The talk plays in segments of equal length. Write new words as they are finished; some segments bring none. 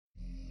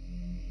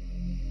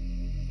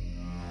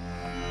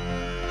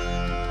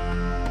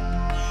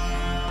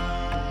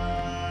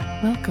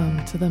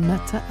Welcome to the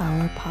Metta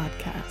Hour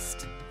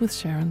podcast with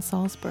Sharon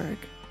Salzberg,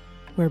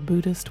 where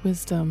Buddhist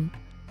wisdom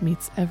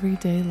meets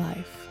everyday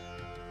life.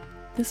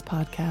 This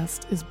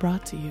podcast is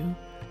brought to you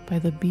by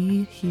the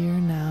Be Here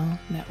Now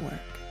Network.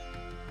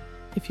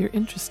 If you're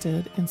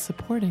interested in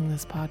supporting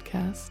this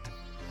podcast,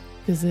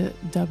 visit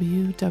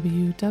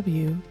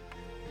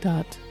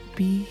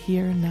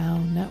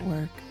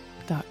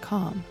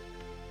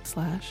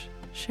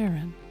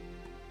www.BeHereNowNetwork.com/Sharon.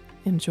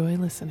 Enjoy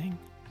listening.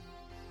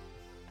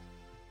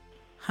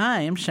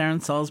 Hi, I'm Sharon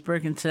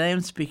Salzberg, and today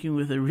I'm speaking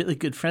with a really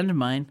good friend of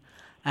mine,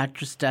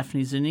 actress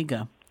Daphne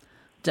Zuniga.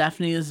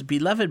 Daphne is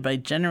beloved by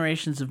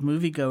generations of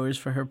moviegoers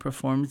for her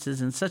performances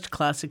in such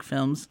classic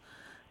films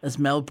as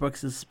Mel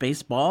Brooks'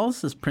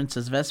 Spaceballs as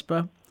Princess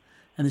Vespa,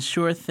 and The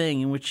Sure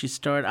Thing, in which she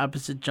starred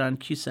opposite John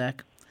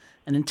Cusack.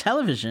 And in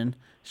television,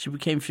 she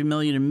became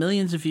familiar to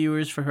millions of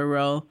viewers for her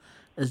role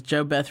as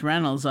Jo Beth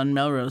Reynolds on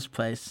Melrose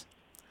Place.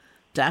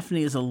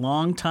 Daphne is a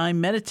long-time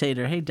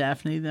meditator. Hey,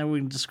 Daphne, now we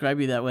can describe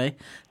you that way.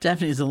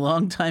 Daphne is a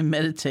long-time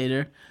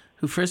meditator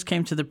who first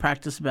came to the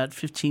practice about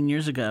 15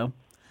 years ago.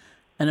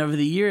 And over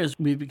the years,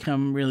 we've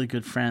become really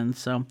good friends.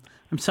 So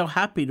I'm so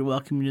happy to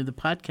welcome you to the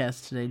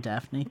podcast today,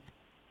 Daphne.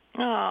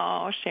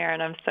 Oh, Sharon,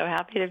 I'm so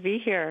happy to be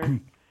here.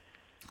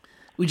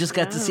 We just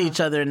got to see each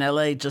other in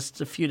L.A.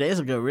 just a few days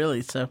ago,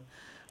 really. So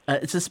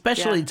it's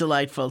especially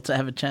delightful to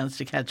have a chance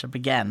to catch up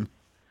again.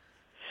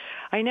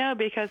 I know,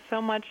 because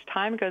so much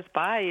time goes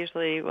by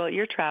usually. Well,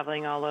 you're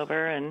traveling all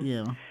over.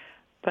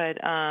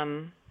 But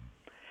I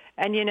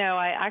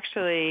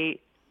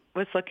actually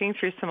was looking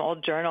through some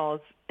old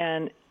journals,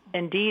 and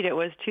indeed it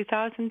was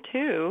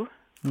 2002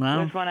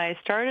 was when I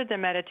started the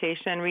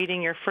meditation,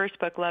 reading your first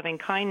book, Loving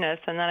Kindness,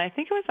 and then I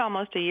think it was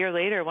almost a year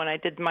later when I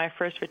did my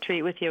first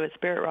retreat with you at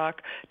Spirit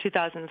Rock,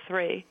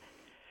 2003.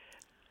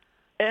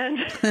 And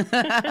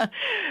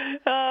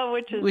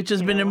which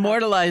has been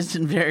immortalized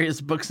in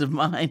various books of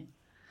mine.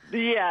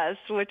 Yes,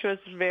 which was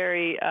a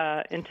very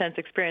intense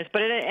experience.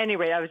 But at any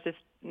rate, I was just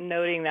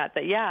noting that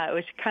it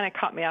was kind of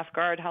caught me off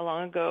guard how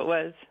long ago it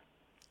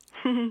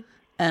was.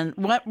 And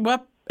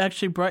what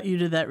actually brought you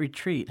to that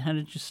retreat? How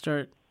did you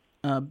start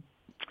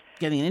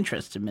getting an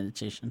interest in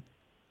meditation?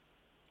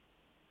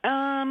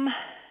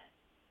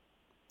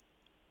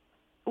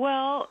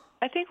 Well,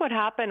 I think what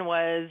happened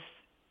was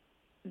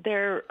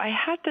I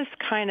had this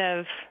kind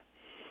of,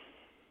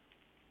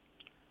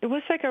 it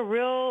was like a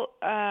real,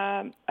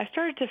 I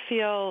started to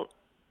feel,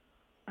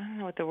 I don't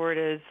know what the word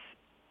is,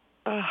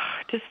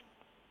 just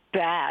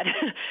bad,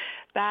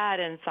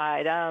 bad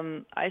inside.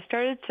 I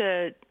started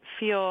to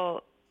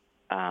feel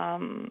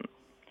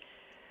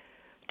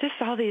just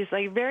all these,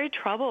 like, very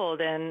troubled,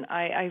 and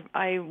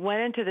I went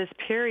into this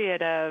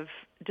period of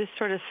just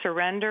sort of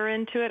surrender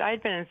into it.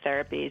 I'd been in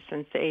therapy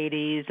since the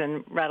 80s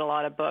and read a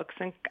lot of books,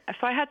 and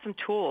so I had some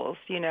tools,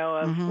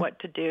 of what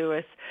to do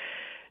with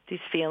these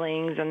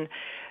feelings, and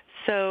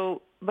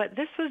so, but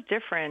this was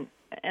different,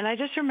 and I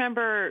just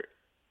remember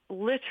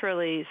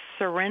literally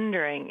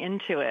surrendering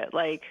into it,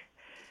 like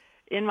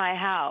in my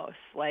house,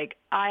 like,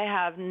 I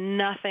have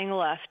nothing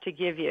left to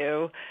give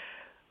you,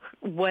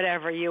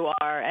 whatever you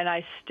are, and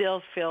I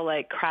still feel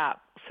like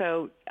crap,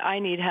 so I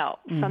need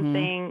help.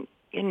 Something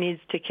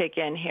needs to kick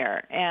in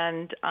here.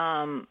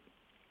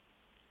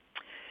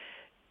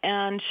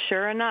 And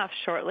sure enough,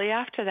 shortly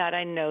after that,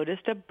 I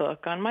noticed a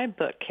book on my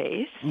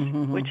bookcase,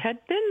 which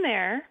had been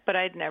there, but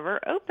I'd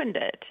never opened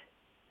it.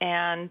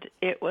 And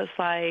it was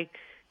like,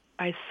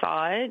 I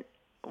saw it,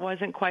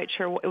 wasn't quite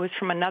sure. It was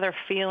from another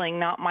feeling,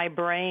 not my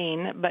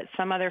brain, but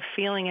some other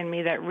feeling in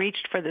me that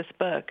reached for this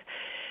book.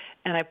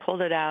 And I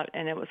pulled it out,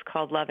 and it was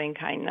called Loving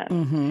Kindness.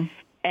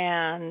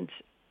 And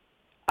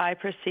I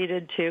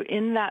proceeded to,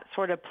 in that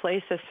sort of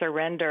place of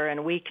surrender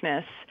and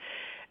weakness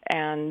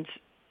and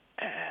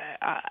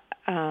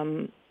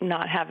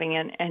not having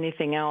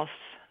anything else,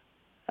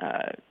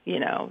 to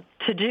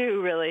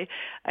do, really,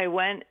 I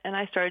went and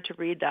I started to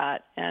read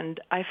that.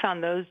 And I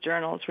found those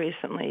journals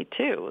recently,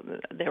 too.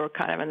 They were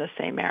kind of in the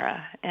same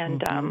era.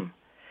 And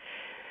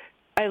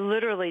I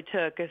literally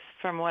took,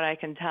 from what I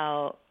can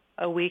tell,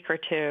 a week or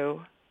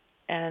two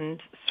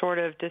and sort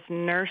of just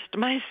nursed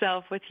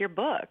myself with your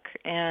book.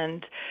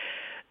 And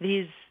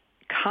these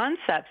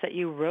concepts that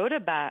you wrote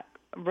about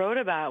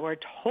were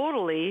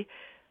totally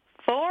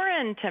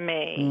foreign to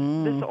me.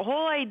 This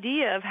whole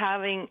idea of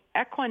having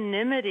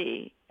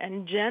equanimity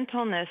and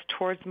gentleness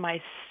towards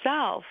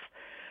myself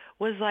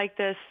was like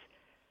this.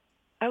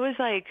 I was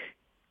like,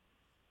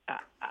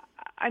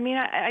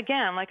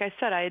 again, like I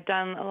said, I had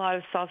done a lot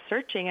of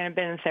self-searching and had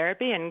been in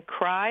therapy and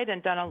cried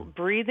and done a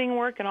breathing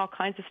work and all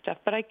kinds of stuff.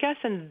 But I guess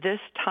in this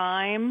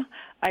time,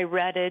 I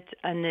read it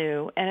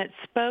anew, and it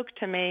spoke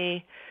to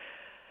me.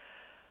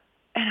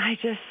 And I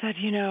just said,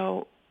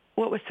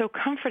 what was so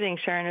comforting,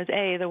 Sharon, is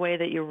the way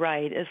that you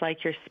write is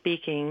like you're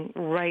speaking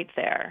right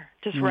there,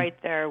 just right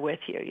there with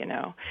you,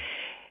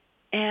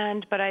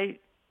 But it's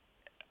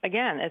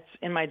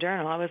in my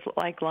journal. I was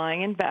like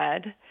lying in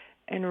bed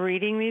and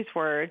reading these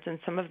words, and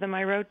some of them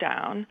I wrote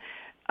down.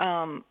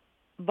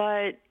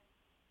 But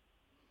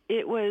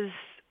it was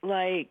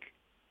like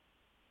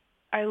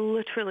I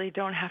literally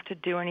don't have to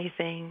do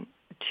anything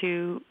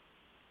to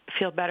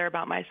feel better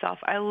about myself.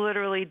 I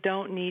literally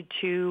don't need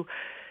to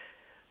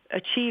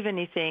achieve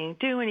anything,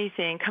 do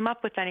anything, come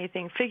up with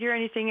anything, figure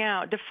anything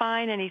out,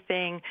 define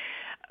anything,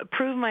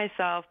 prove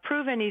myself,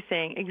 prove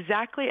anything.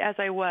 Exactly as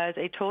I was,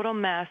 a total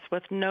mess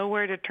with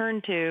nowhere to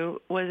turn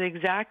to, was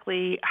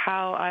exactly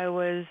how I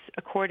was,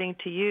 according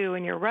to you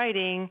in your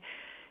writing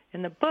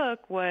in the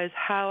book, was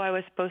how I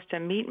was supposed to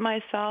meet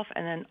myself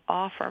and then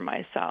offer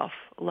myself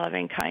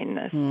loving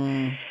kindness.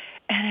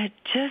 And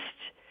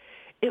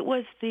it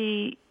was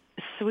the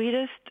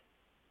sweetest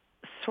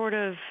sort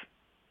of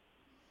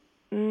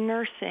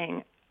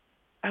nursing.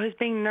 I was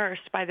being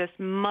nursed by this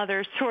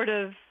mother sort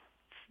of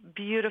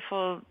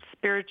beautiful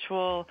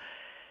spiritual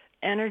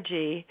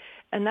energy,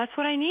 and that's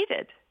what I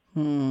needed.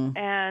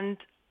 And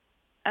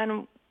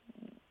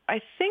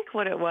I think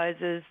what it was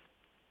is,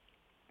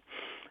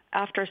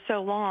 after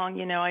so long,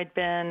 I'd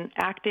been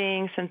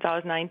acting since I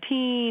was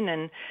 19,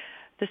 and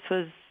this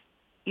was,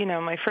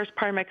 my first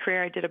part of my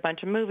career. I did a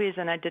bunch of movies,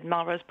 and I did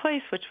Melrose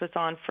Place, which was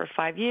on for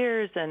 5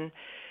 years, and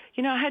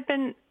I had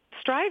been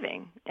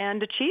striving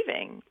and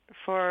achieving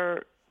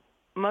for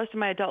most of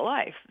my adult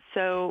life.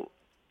 So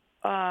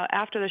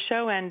after the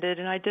show ended,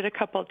 and I did a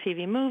couple of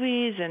TV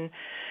movies,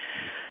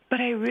 but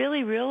I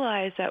really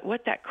realized that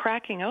what that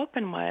cracking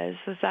open was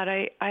that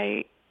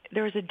I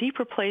there was a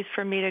deeper place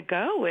for me to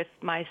go with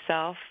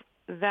myself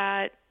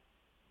that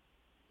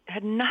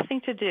had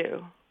nothing to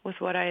do with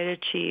what I had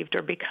achieved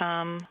or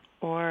become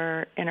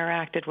or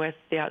interacted with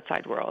the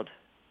outside world.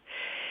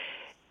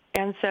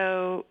 And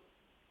so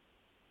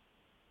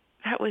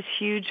that was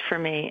huge for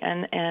me.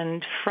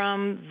 And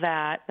from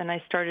that, then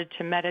I started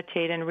to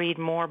meditate and read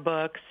more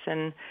books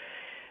and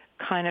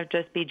kind of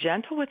just be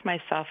gentle with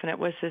myself. And it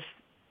was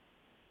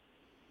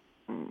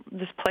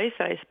this place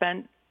that I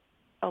spent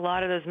a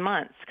lot of those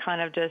months kind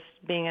of just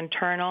being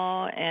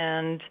internal,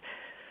 and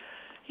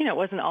it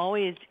wasn't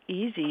always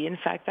easy. In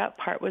fact, that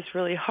part was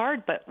really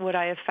hard. But what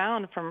I have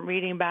found from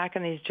reading back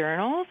in these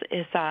journals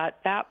is that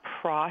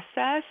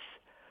process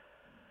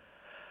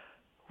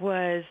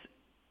was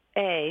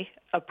a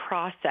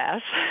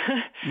process.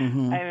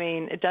 I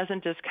mean, it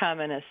doesn't just come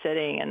in a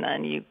sitting and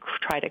then you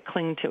try to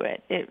cling to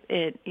it.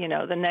 It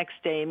the next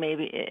day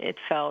maybe it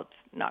felt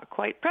not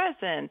quite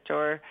present,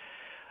 or,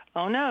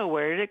 oh no,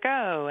 where did it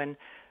go?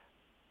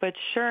 But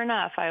sure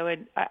enough,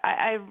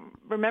 I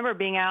remember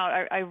being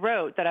out. I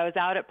wrote that I was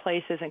out at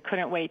places and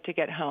couldn't wait to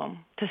get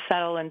home, to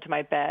settle into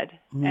my bed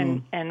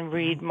and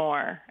read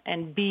more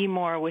and be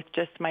more with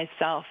just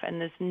myself, and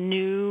this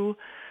new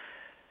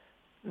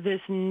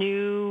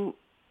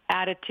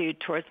attitude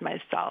towards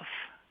myself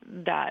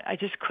that I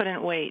just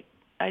couldn't wait.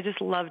 I just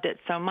loved it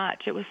so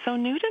much. It was so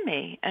new to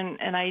me,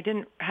 and I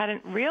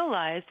hadn't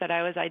realized that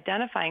I was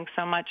identifying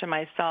so much of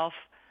my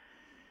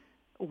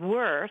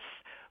self-worth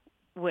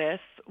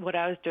with what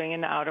I was doing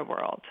in the outer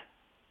world.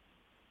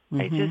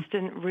 I just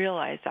didn't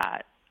realize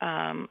that.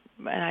 And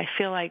I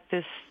feel like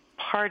this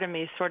part of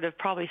me sort of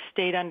probably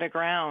stayed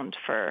underground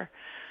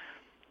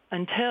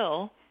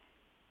until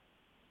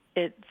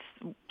it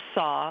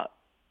saw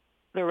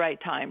the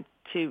right time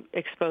to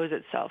expose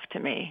itself to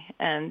me.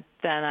 And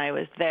then I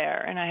was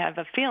there. And I have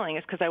a feeling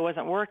it's because I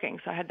wasn't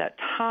working. So I had that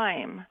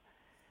time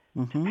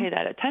to pay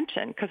that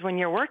attention. Because when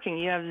you're working,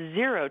 you have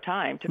zero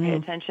time to pay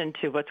attention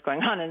to what's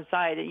going on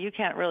inside. You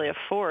can't really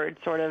afford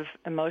sort of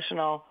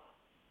emotional,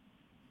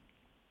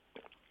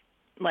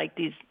 like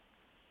these,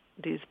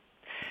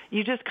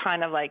 you just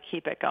kind of like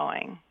keep it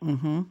going.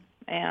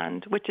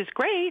 And which is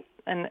great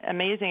and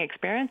amazing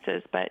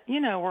experiences, but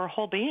we're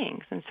whole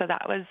beings. And so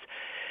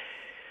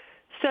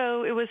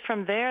it was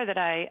from there that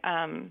I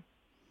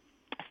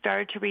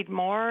started to read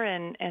more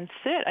and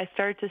sit. I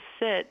started to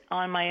sit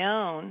on my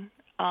own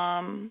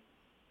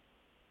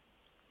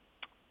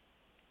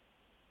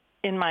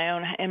in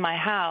my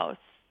house.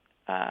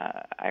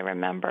 I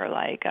remember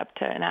like up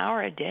to an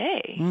hour a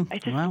day. I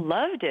just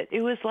loved it.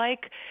 It was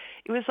like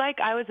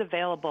I was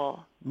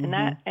available, and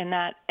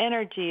that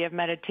energy of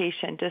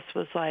meditation just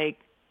was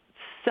like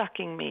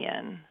sucking me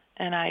in.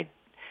 And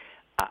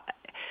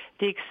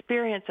the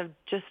experience of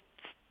just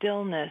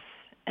stillness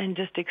and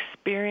just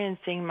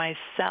experiencing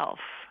myself,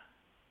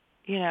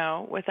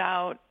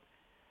 without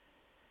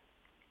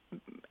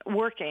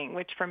working,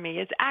 which for me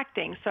is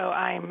acting. So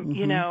I'm,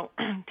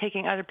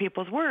 taking other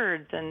people's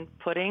words and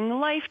putting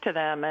life to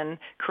them and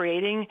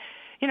creating,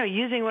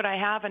 using what I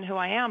have and who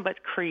I am,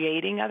 but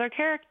creating other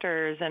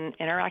characters and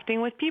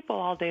interacting with people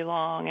all day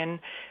long. And,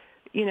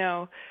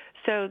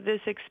 so this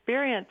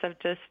experience of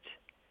just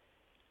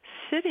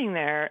sitting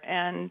there,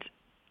 and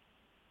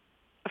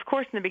of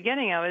course, in the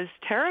beginning, I was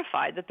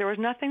terrified that there was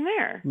nothing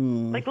there.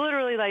 Like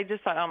literally, I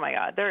just thought, oh my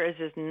God, there is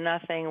just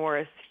nothing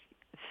worth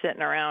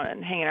sitting around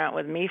and hanging out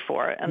with me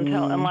for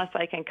unless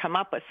I can come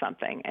up with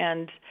something.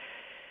 And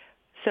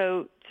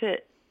so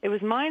it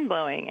was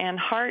mind-blowing and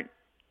heart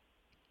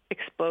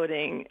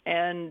exploding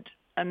and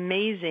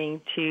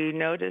amazing to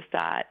notice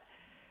that,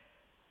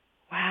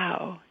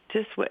 wow,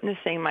 just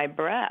witnessing my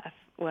breath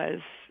was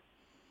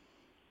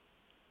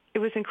it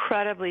was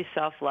incredibly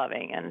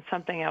self-loving and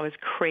something I was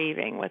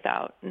craving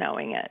without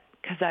knowing it,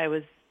 because I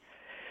was,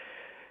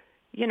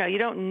 you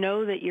don't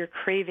know that you're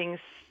craving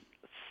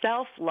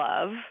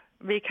self-love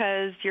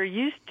because you're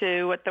used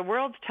to what the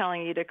world's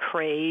telling you to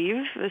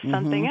crave is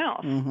something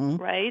else,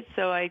 right?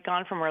 So I'd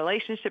gone from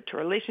relationship to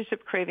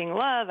relationship craving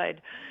love.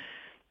 I'd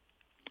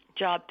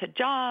job to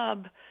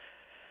job,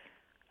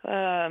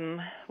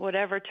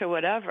 whatever to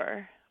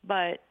whatever,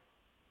 but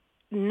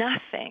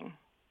nothing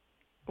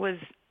was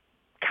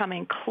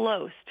coming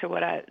close to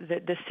what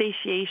the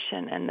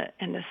satiation and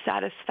the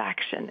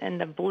satisfaction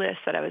and the bliss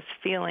that I was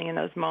feeling in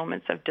those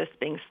moments of just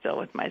being still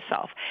with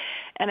myself.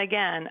 And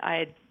again, I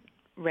had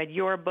read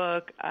your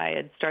book. I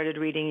had started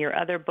reading your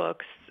other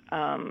books,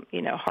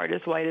 Heart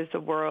as White as the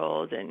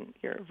World and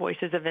your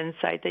Voices of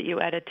Insight that you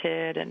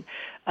edited and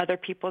other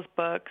people's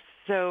books.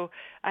 So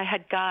I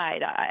had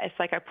guide. It's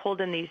like I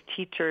pulled in these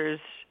teachers,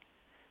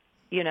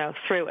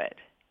 through it,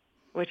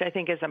 which I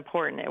think is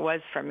important. It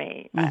was for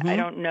me. I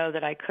don't know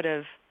that I could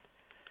have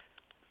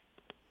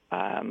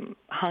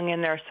hung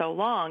in there so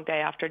long, day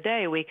after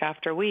day, week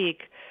after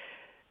week,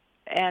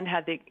 and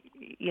had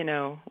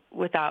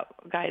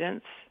without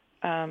guidance.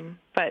 So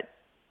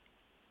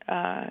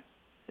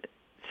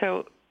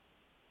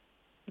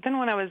then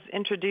when I was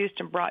introduced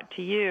and brought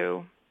to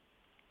you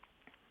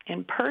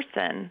in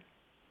person,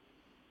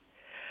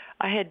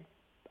 I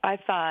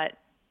thought,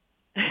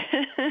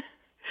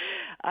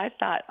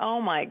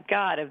 oh my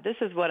God, if this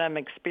is what I'm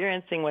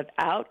experiencing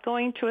without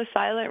going to a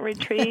silent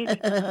retreat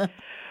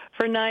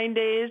for 9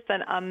 days,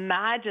 then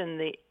imagine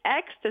the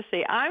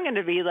ecstasy. I'm going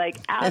to be like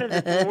out of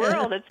this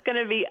world. It's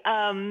going to be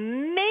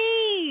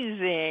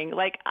amazing.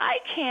 Like, I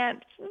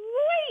can't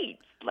wait.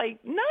 Like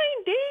 9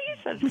 days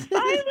of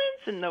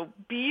silence and the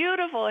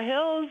beautiful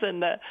hills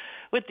and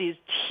with these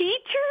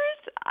teachers.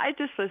 I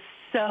just was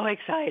so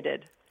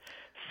excited.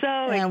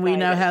 And we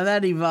know how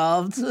that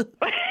evolved.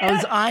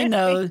 As I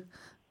know,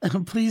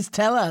 please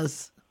tell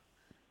us.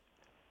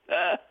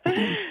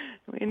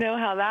 We know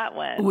how that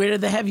went. Where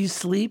did they have you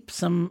sleep?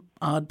 Some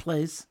odd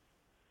place?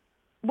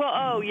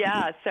 Well,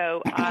 yeah.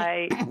 So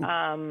I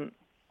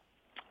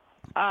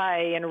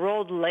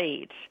enrolled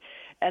late,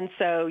 and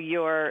so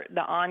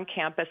the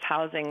on-campus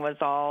housing was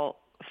all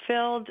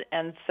filled,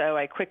 and so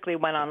I quickly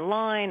went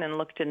online and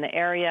looked in the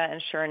area,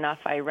 and sure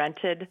enough, I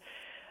rented.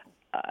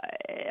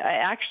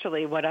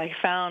 What I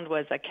found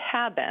was a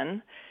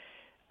cabin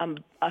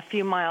a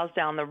few miles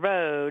down the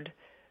road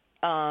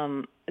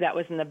that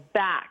was in the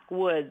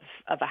backwoods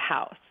of a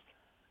house.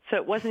 So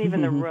it wasn't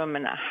even the room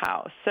in a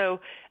house. So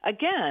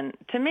again,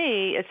 to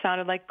me, it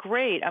sounded like,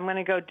 great, I'm going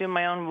to go do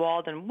my own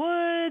Walden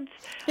Woods.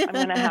 I'm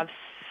going to have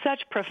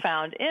such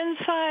profound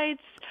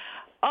insights.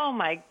 Oh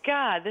my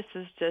God, this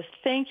is just,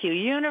 thank you,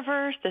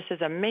 universe. This is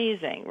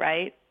amazing,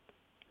 right?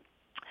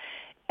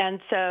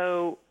 And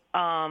so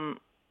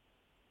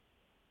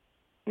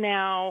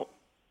now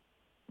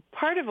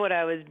part of what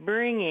I was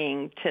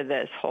bringing to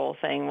this whole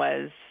thing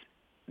was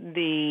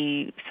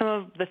some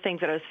of the things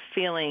that I was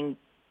feeling.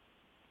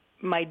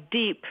 My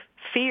deep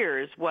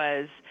fears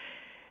was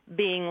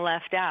being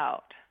left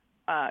out.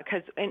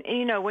 Because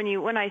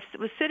when I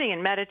was sitting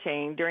and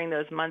meditating during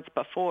those months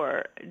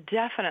before,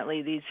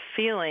 definitely these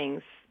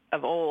feelings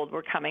of old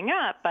were coming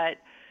up, but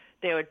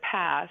they would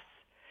pass.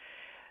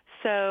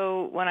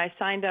 So when I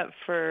signed up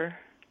for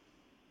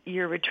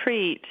your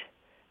retreat,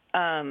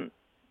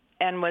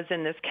 and was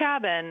in this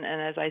cabin,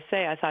 and as I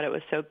say, I thought it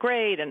was so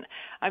great. And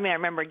I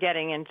remember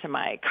getting into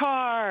my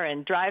car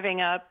and driving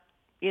up,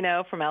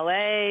 from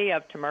LA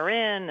up to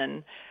Marin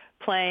and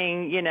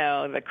playing,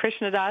 the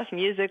Krishna Das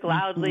music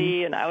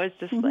loudly. And I was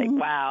just like,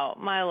 wow,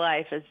 my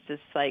life is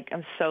just like,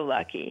 I'm so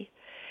lucky.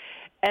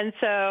 And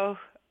so,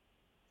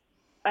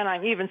 and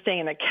I'm even staying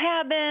in a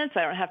cabin,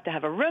 so I don't have to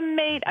have a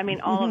roommate.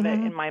 All of it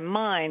in my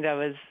mind, I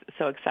was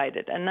so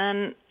excited. And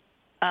then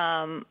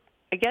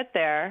I get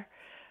there,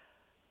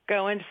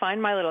 go in to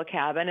find my little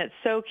cabin. It's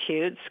so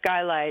cute,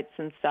 skylights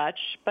and such,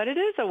 but it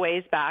is a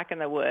ways back in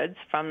the woods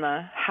from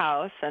the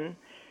house. And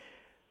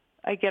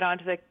I get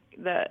onto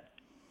the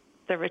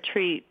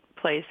retreat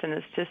place, and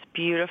it's just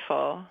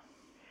beautiful.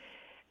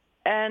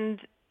 And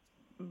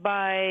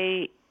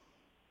by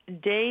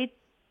day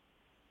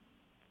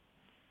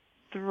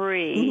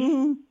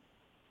 3,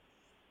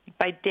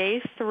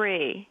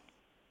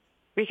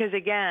 because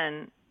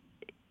again,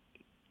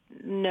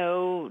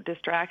 no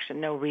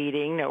distraction, no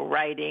reading, no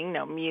writing,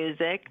 no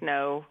music,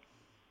 no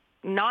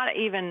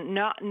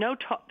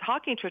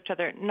talking to each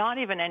other, not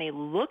even any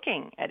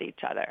looking at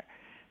each other,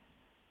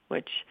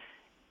 which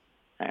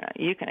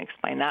you can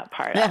explain that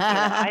part.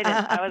 I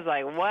didn't. I was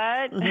like,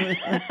 what?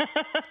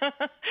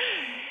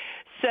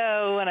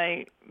 So when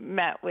I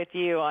met with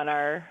you on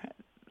I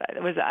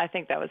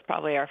think that was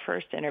probably our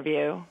first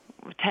interview,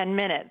 10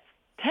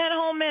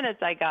 whole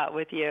minutes I got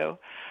with you.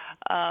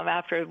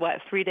 After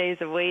 3 days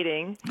of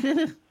waiting.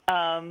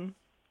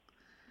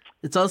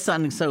 It's all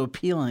sounding so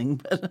appealing.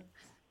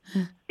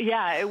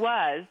 Yeah, it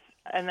was.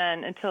 and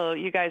then until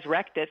you guys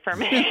wrecked it for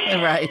me.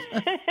 Right.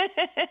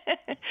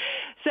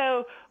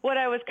 So what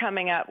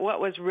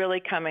was really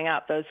coming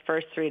up those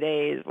first 3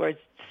 days was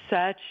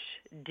such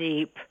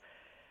deep.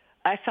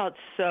 I felt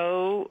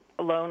so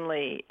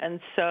lonely and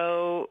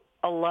so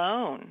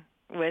alone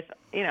with,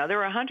 there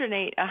were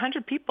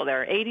 100 people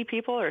there, 80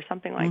 people or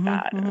something like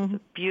that. It was a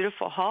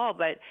beautiful hall,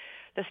 but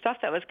the stuff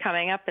that was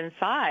coming up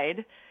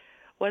inside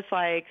was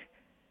like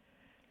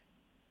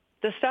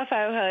the stuff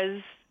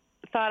I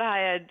thought I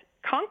had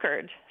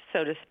conquered,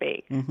 so to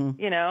speak.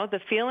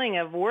 The feeling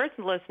of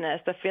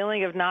worthlessness, the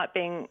feeling of not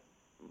being,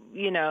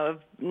 of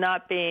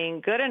not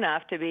being good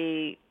enough to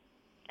be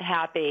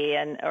happy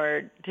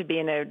or to be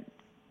in a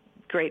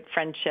great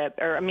friendship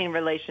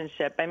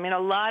relationship. A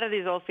lot of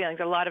these old feelings,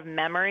 a lot of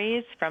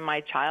memories from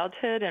my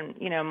childhood, and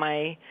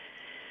my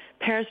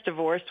parents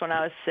divorced when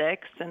I was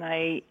 6, and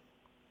I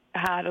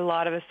had a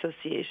lot of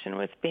association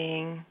with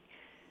being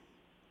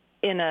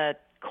in a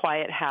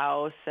quiet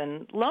house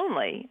and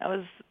lonely. I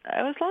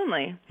was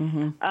lonely,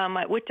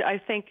 which I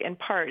think in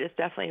part is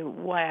definitely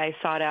why I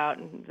sought out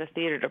the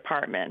theater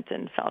department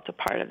and felt a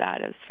part of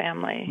that as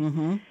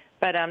family.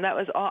 But that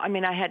was all.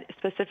 I had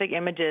specific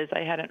images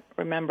I hadn't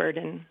remembered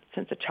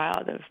since a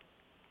child of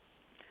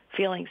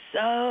feeling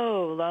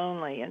so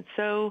lonely, and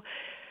so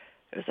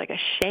it was like a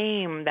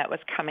shame that was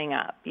coming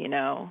up,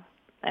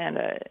 and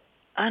a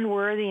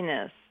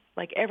unworthiness.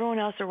 Like everyone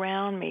else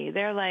around me,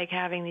 they're like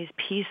having these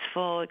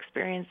peaceful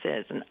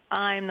experiences, and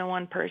I'm the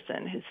one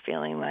person who's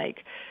feeling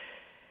like,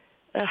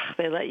 ugh,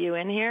 they let you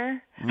in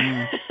here?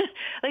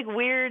 Like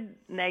weird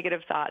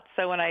negative thoughts.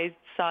 So when I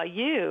saw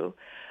you,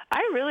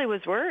 I really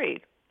was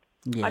worried.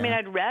 Yeah.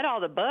 I'd read all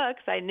the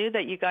books. I knew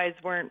that you guys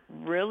weren't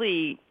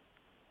really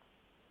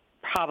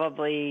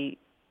probably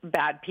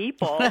bad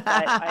people, but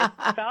I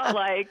felt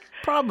like...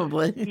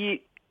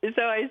 Probably.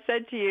 So I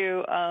said to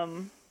you,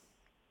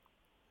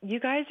 you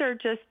guys are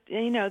just,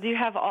 you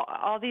have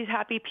all these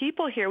happy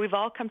people here. We've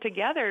all come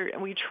together,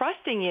 and we're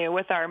trusting you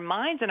with our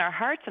minds and our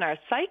hearts and our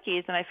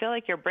psyches, and I feel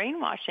like you're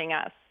brainwashing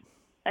us.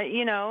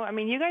 You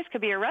guys could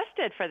be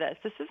arrested for this.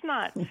 This is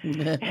not...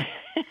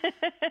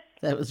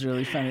 That was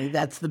really funny.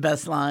 That's the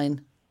best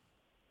line.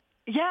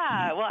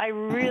 Yeah, well, I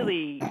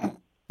really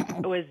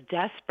was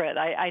desperate.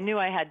 I knew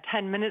I had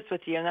 10 minutes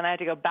with you, and then I had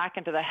to go back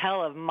into the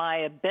hell of my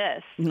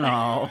abyss.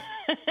 No.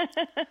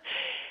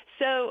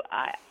 So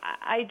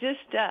I just,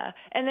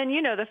 and then,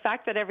 the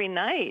fact that every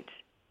night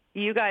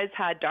you guys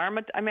had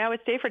Dharma, I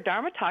would stay for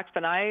Dharma talks,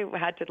 but I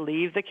had to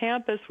leave the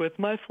campus with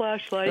my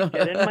flashlight,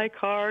 get in my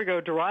car,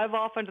 go drive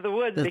off into the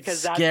woods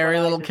because that's scary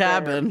what little I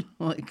cabin.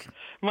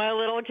 My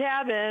little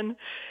cabin.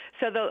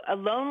 So the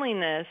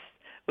loneliness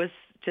was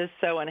just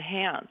so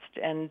enhanced.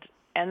 And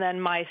then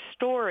my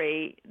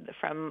story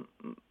from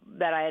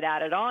that I had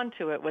added on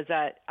to it was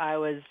that I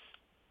was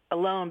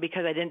alone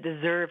because I didn't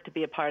deserve to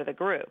be a part of the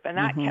group. And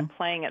that kept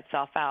playing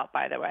itself out,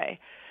 by the way.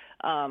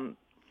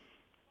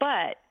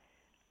 But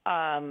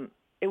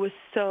it was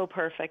so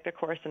perfect, of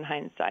course, in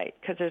hindsight,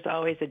 because there's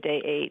always a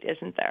day 8,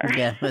 isn't there?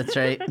 Yeah, that's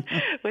right.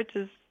 which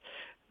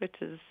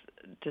is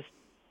just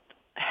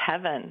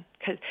heaven.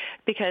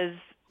 Because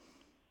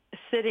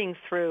sitting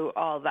through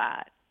all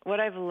that, what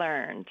I've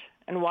learned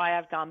and why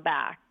I've gone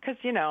back, because,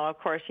 of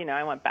course,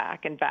 I went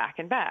back and back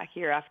and back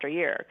year after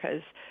year,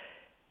 because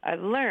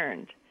I've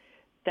learned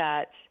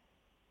that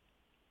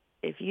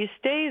if you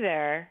stay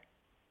there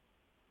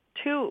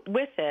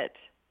with it,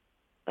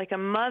 like a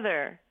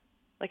mother,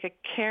 like a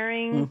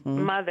caring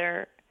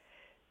mother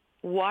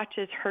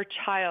watches her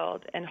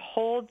child and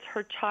holds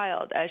her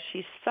child as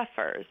she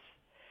suffers,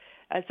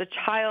 as the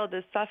child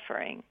is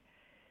suffering,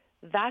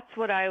 that's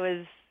what I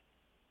was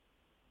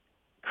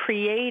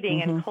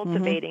creating and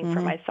cultivating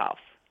for myself.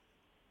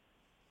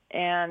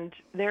 And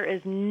there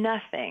is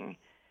nothing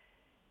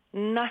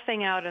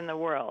out in the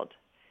world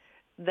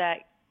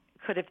that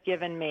could have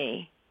given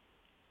me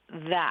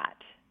that.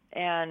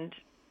 And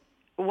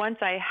once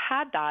I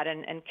had that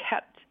and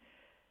kept,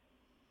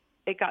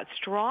 it got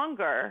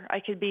stronger, I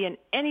could be in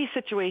any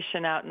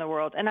situation out in the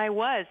world. And I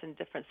was in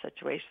different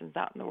situations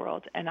out in the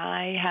world. And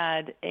I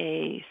had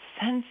a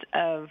sense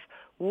of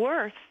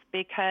worth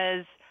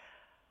because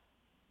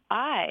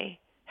I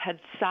had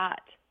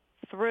sat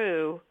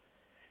through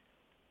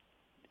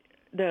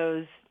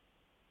those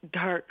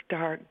dark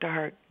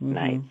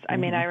nights. I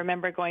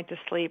remember going to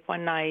sleep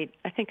one night.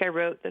 I think I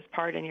wrote this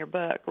part in your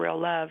book, Real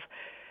Love,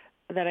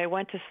 that I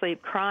went to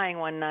sleep crying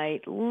one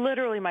night.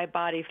 Literally, my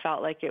body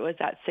felt like it was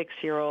that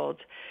 6-year-old.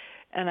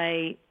 And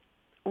I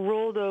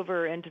rolled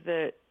over into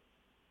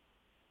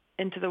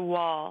the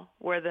wall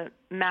where the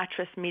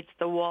mattress meets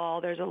the wall.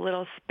 There's a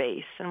little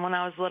space. And when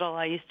I was little,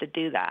 I used to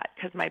do that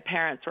because my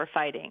parents were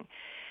fighting.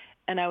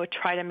 And I would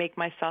try to make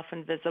myself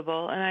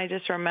invisible. And I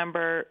just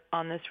remember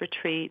on this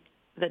retreat,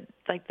 the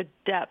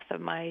depth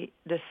of my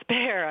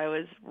despair, I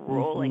was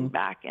rolling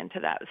back into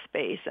that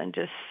space and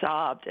just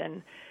sobbed.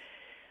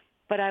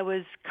 But I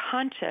was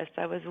conscious.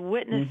 I was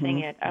witnessing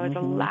it. I was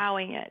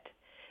allowing it.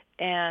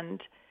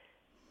 And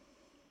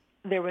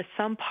there was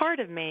some part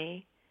of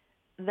me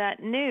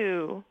that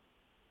knew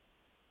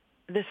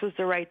this was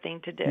the right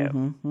thing to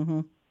do.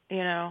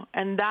 You know,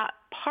 and that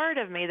part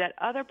of me, that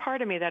other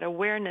part of me, that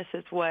awareness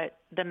is what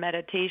the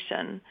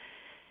meditation,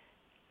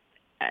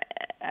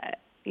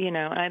 you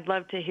know, and I'd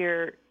love to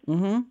hear,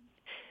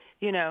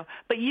 you know,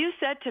 but you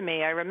said to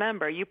me, I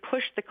remember, you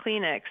pushed the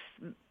Kleenex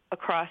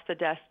across the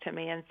desk to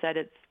me and said,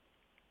 it's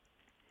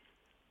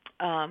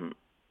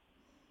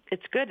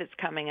good it's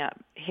coming up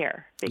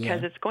here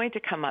because it's going to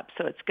come up.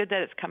 So it's good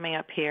that it's coming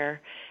up here.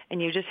 And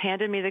you just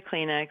handed me the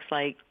Kleenex,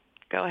 like,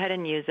 go ahead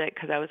and use it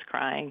because I was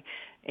crying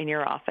in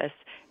your office.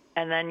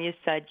 And then you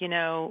said, you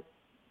know,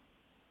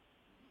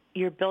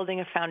 you're building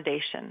a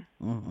foundation.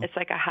 It's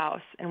like a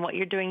house. And what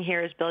you're doing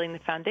here is building the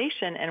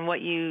foundation. And what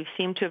you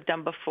seem to have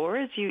done before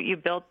is you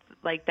built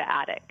like the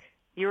attic.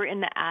 You were in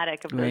the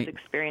attic of those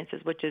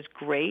experiences, which is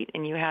great.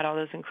 And you had all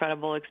those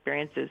incredible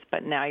experiences.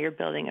 But now you're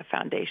building a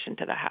foundation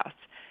to the house,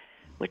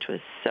 which was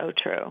so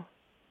true.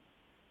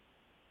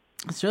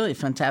 It's really a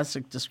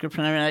fantastic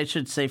description. I mean, I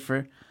should say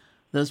for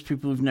those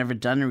people who've never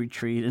done a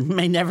retreat and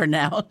may never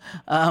now,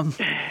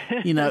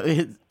 you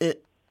know,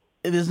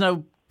 there's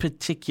no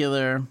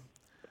particular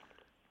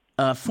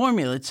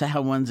formula to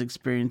how one's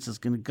experience is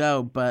going to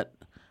go. But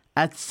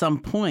at some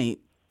point,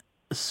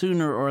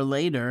 sooner or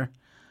later,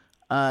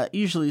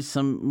 usually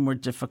some more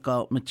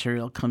difficult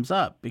material comes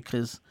up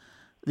because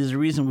there's a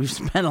reason we've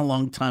spent a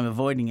long time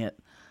avoiding it.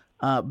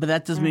 But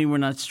that doesn't mean we're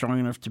not strong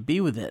enough to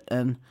be with it.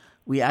 And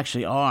we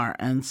actually are.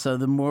 And so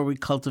the more we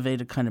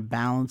cultivate a kind of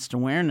balanced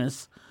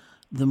awareness,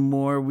 the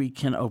more we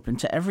can open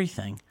to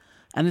everything.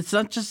 And it's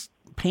not just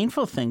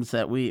painful things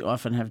that we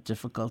often have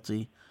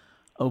difficulty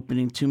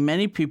opening to.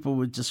 Many people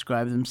would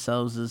describe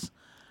themselves as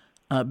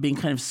being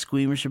kind of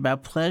squeamish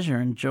about pleasure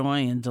and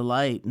joy and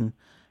delight. And,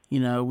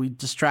 you know, we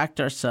distract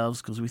ourselves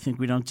because we think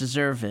we don't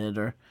deserve it.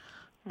 Or,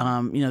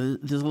 you know,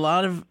 there's a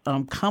lot of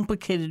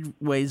complicated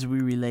ways we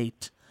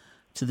relate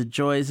to the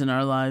joys in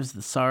our lives,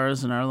 the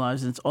sorrows in our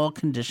lives. And it's all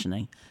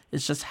conditioning.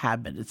 It's just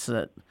habit. It's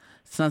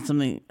not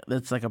something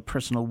that's like a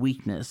personal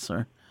weakness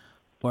or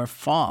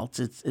fault.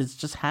 It's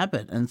just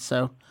habit. And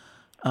so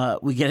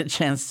we get a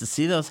chance to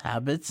see those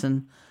habits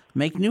and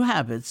make new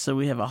habits. So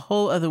we have a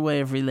whole other way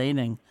of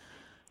relating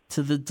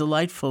to the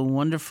delightful,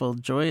 wonderful,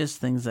 joyous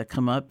things that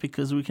come up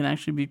because we can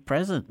actually be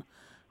present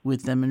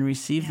with them and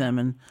receive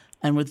them.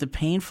 And with the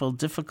painful,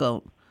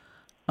 difficult,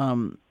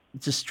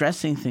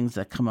 distressing things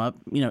that come up,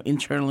 you know,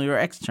 internally or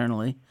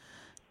externally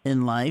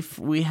in life,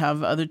 we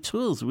have other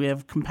tools. We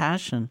have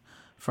compassion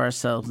for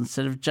ourselves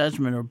instead of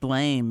judgment or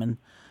blame. And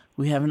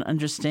we have an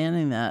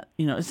understanding that,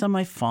 you know, it's not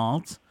my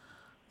fault.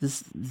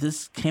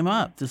 This came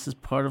up. This is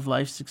part of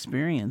life's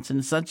experience. And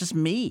it's not just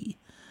me.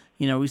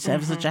 You know, we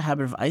have such a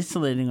habit of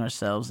isolating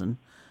ourselves and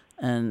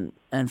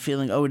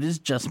feeling, oh, it is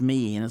just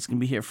me and it's going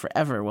to be here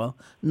forever. Well,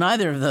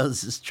 neither of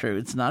those is true.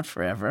 It's not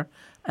forever.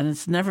 And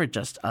it's never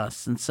just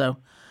us. And so,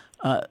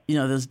 you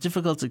know, those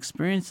difficult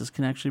experiences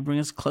can actually bring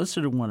us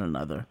closer to one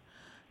another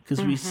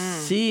because we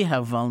see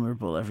how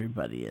vulnerable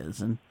everybody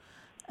is.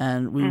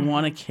 And we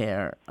want to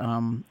care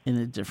in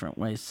a different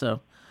way. So,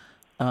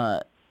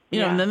 you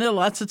know, and then there are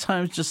lots of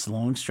times just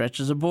long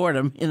stretches of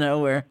boredom, you know,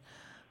 where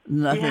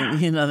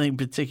nothing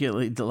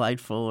particularly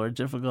delightful or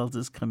difficult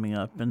is coming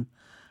up. And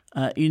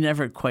you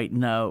never quite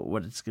know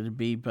what it's going to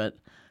be. But,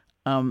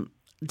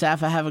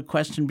 Daph, I have a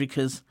question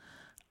because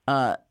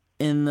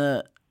in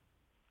the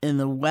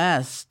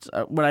West,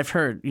 what I've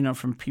heard, you know,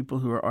 from people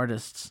who are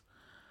artists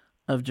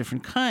of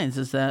different kinds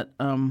is that,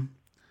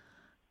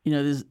 you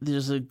know,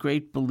 there's a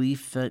great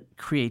belief that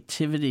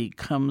creativity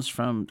comes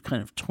from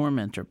kind of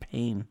torment or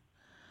pain.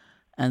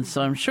 And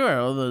so I'm sure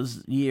all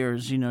those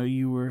years, you know,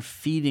 you were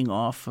feeding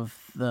off of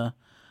the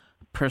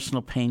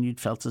personal pain you'd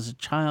felt as a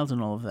child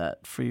and all of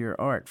that for your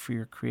art, for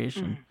your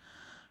creation.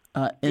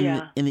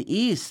 In the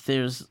East,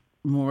 there's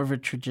more of a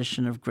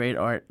tradition of great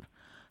art,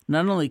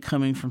 not only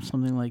coming from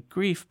something like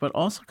grief, but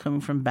also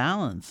coming from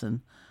balance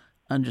and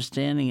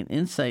understanding and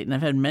insight. And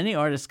I've had many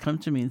artists come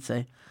to me and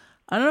say,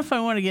 I don't know if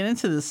I want to get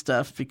into this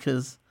stuff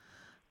because,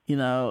 you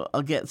know,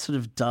 I'll get sort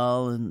of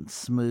dull and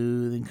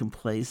smooth and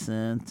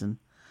complacent and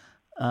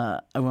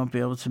I won't be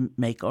able to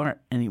make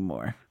art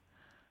anymore.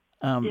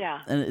 And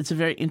it's a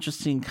very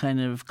interesting kind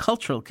of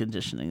cultural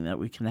conditioning that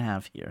we can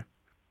have here.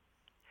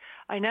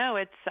 I know.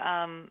 It's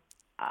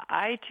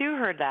I too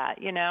heard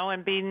that, you know,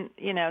 and being,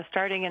 you know,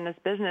 starting in this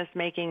business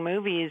making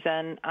movies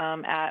and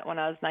when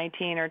I was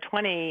 19 or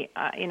 20,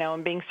 you know,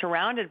 and being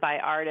surrounded by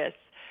artists,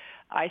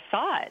 I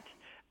saw it.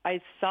 I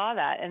saw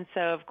that. And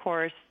so, of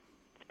course,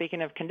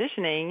 speaking of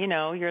conditioning, you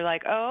know, you're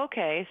like, oh,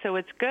 okay, so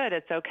it's good.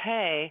 It's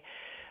okay.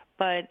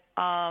 But,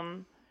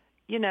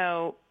 you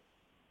know,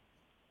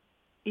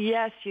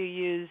 yes, you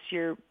use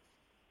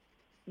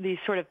these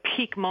sort of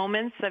peak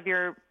moments of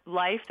your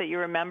life that you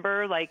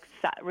remember, like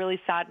really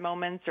sad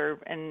moments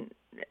and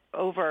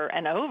over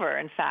and over,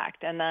 in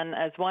fact. And then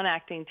as one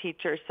acting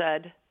teacher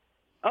said,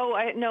 it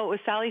was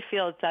Sally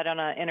Field said on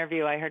an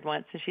interview I heard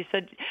once, and she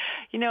said,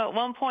 you know, at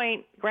one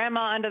point,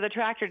 Grandma under the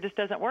tractor just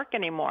doesn't work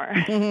anymore.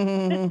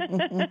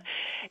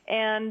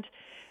 And,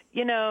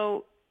 you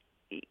know,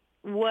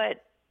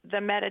 what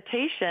the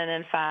meditation,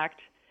 in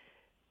fact,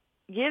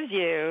 gives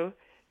you,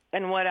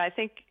 and what I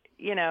think,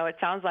 it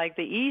sounds like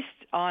the East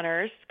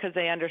honors, because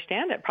they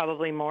understand it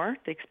probably more,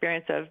 the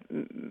experience of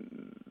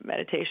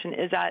meditation,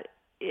 is that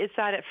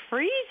it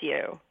frees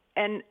you.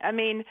 And I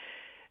mean,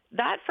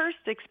 that first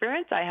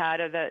experience I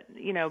had of that,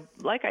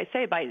 like I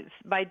say,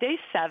 by day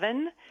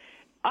 7,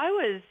 I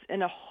was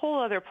in a whole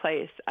other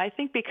place. I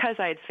think because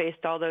I had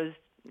faced all those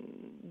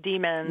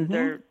demons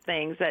or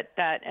things that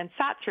and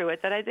sat through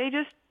it, that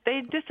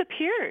they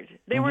disappeared.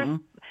 They were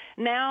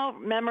now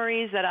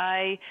memories that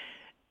I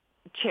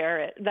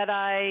cherish, that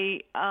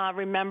I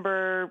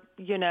remember,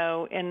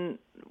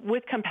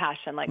 with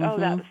compassion, like,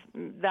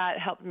 that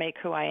helped make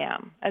who I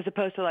am, as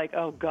opposed to like,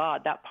 oh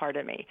God, that part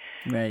of me.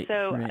 Right.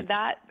 So right.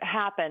 that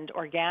happened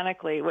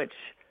organically,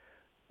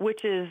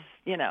 which is,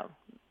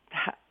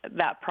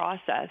 that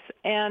process.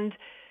 And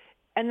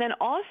then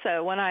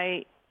also when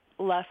I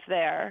left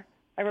there,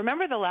 I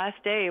remember the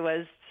last day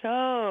was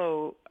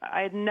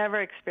I had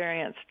never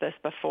experienced this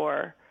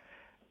before,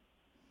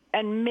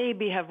 and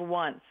maybe have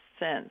once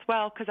since.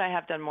 Well, because I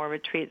have done more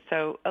retreats,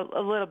 so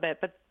a little bit.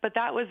 But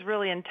that was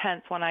really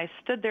intense when I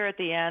stood there at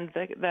the end.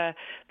 The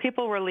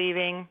people were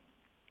leaving.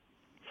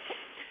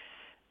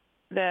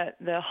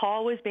 The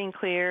hall was being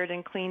cleared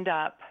and cleaned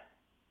up,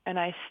 and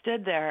I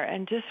stood there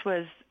and just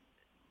was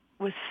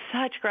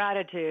such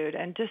gratitude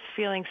and just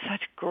feeling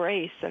such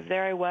grace of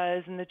there I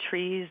was in the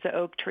trees, the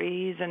oak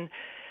trees, and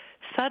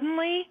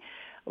suddenly,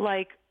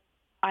 like,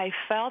 I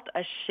felt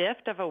a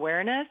shift of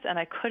awareness, and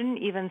I couldn't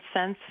even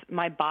sense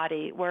my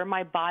body, where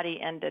my body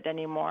ended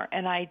anymore.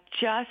 And I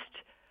just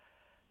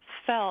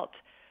felt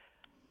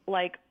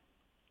like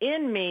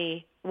in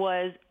me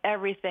was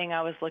everything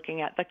I was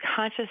looking at, the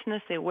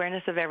consciousness, the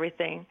awareness of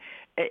everything.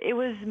 It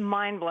was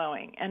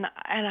mind-blowing. And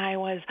I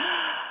was,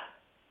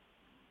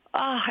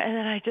 and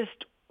then I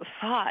just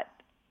thought,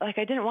 like,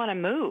 I didn't want to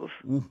move.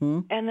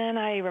 And then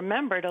I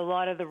remembered a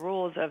lot of the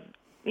rules of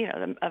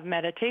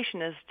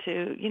meditation is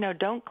to,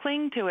 don't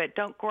cling to it,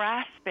 don't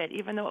grasp it,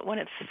 even though when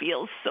it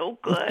feels so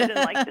good and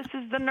like, this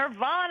is the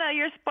nirvana,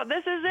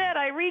 this is it,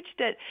 I reached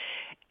it.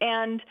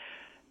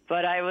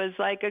 But I was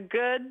like a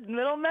good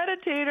little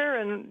meditator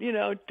and,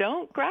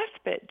 don't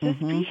grasp it, just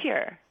be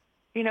here,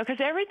 because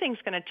everything's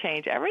going to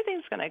change,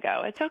 everything's going to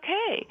go, it's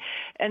okay.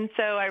 And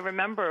so I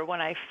remember when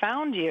I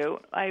found you,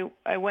 I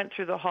went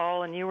through the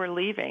hall and you were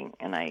leaving,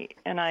 and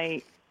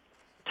I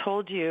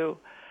told you,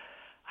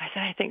 I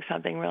said, I think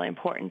something really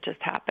important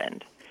just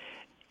happened.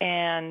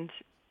 And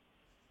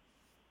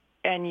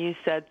you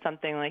said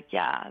something like,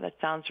 yeah, that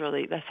sounds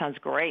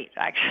great,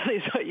 actually,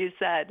 is what you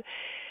said.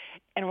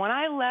 And when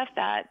I left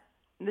that,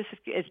 this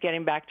is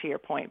getting back to your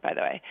point, by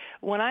the way.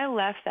 When I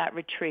left that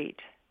retreat,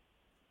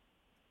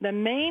 the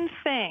main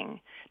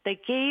thing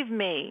that gave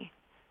me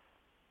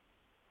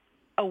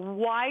a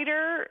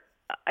wider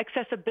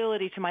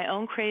accessibility to my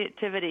own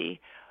creativity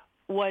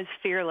was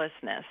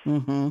fearlessness.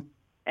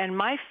 And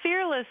my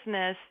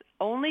fearlessness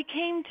only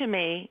came to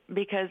me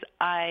because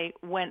I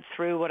went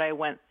through what I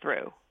went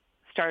through.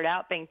 Started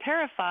out being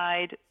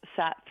terrified,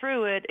 sat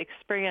through it,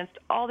 experienced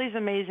all these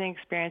amazing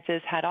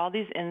experiences, had all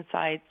these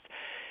insights.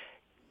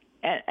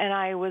 And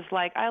I was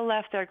like, I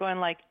left there going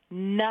like,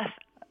 nothing.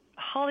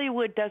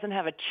 Hollywood doesn't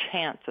have a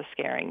chance of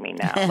scaring me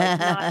now. Like,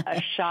 not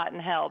a shot in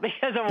hell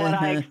because of what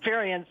I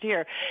experienced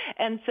here.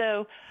 And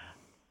so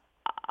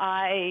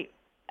I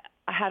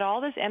had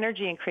all this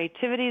energy and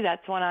creativity.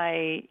 That's when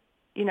I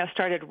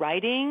started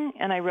writing,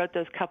 and I wrote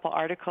those couple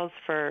articles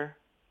for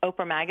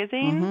Oprah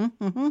magazine.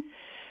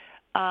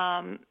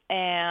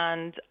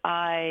 And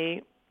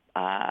I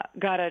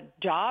got a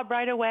job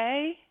right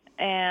away,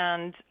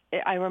 and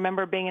I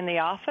remember being in the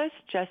office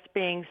just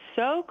being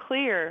so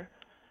clear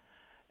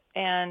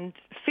and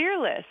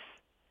fearless.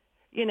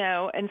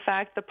 In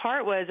fact, the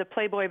part was a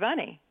Playboy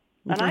bunny.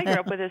 And I grew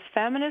up with this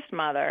feminist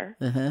mother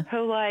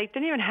who, like,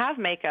 didn't even have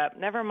makeup,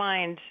 never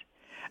mind.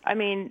 I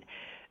mean,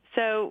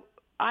 so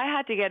I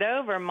had to get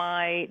over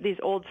these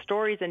old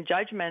stories and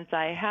judgments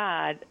I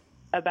had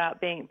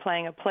about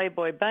playing a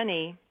Playboy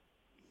bunny.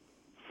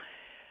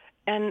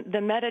 And the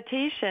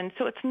meditation,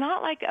 so it's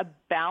not like a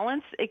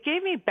balance. It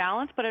gave me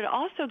balance, but it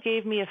also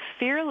gave me a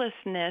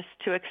fearlessness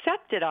to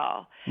accept it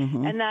all.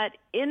 And that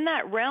in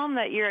that realm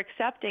that you're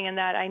accepting and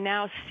that I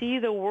now see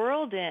the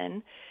world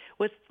in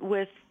with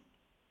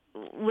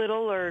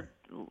little or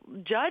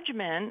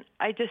judgment,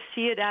 I just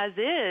see it as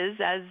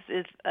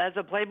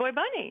a Playboy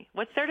bunny.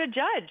 What's there to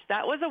judge?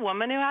 That was a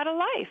woman who had a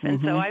life, and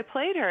so I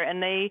played her,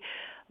 and they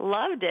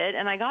loved it,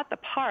 and I got the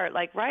part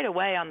like right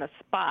away on the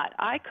spot.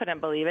 I couldn't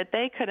believe it.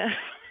 They couldn't.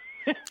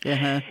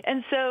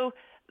 And so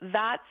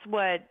that's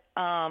what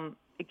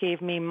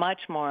gave me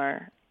much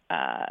more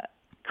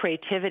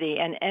creativity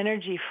and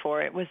energy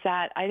for it, was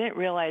that I didn't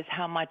realize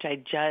how much I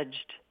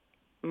judged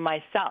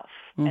myself,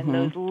 and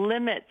those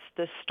limits,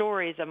 the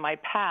stories of my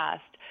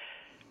past,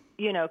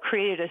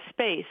 created a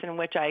space in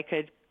which I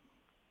could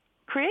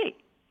create.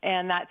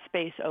 And that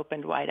space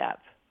opened wide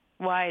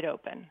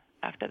open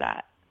after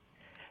that.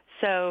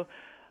 So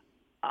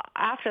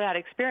after that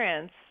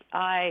experience,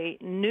 I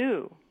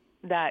knew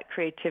that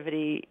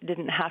creativity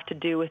didn't have to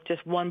do with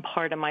just one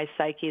part of my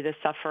psyche, the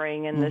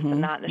suffering and this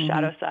and that and the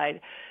shadow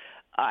side.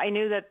 I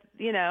knew that,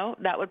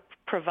 that would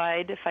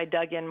provide, if I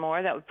dug in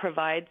more, that would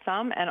provide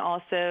some. And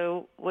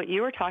also what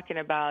you were talking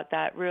about,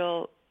 that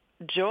real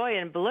joy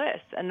and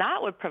bliss, and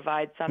that would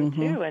provide some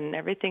too, and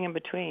everything in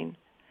between.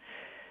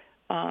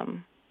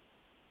 And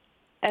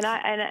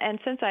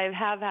since I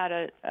have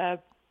had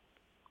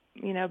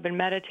been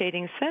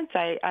meditating since,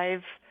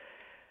 I've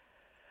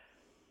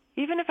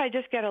even if I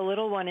just get a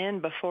little one in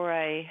before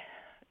I,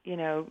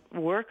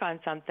 work on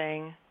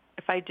something,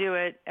 if I do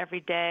it every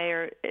day,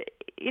 or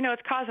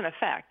it's cause and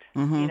effect.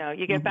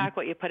 You get back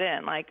what you put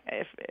in. Like,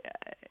 if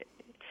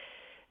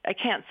I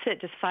can't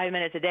sit just 5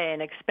 minutes a day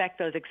and expect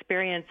those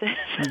experiences.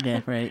 Yeah,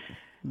 right.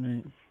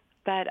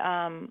 But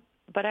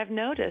I've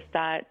noticed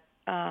that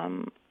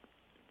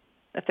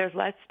if there's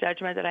less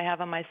judgment that I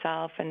have on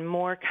myself and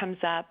more comes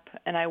up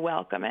and I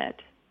welcome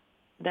it,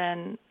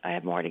 then I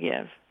have more to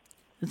give.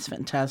 It's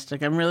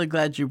fantastic. I'm really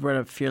glad you brought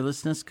up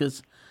fearlessness,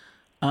 because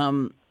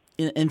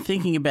in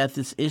thinking about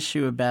this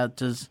issue about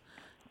does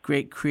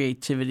great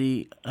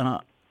creativity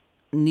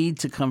need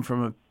to come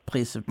from a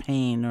place of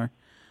pain, or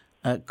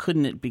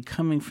couldn't it be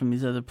coming from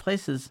these other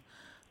places?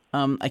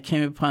 I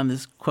came upon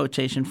this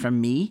quotation from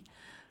me,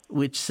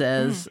 which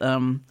says,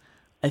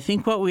 I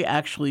think what we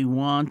actually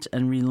want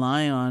and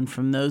rely on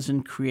from those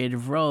in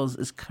creative roles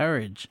is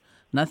courage,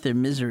 not their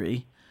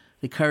misery.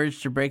 The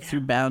courage to break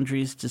through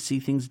boundaries, to see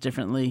things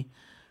differently,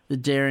 the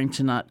daring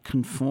to not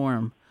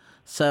conform.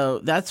 So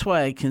that's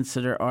why I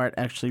consider art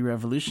actually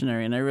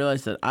revolutionary. And I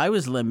realized that I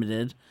was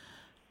limited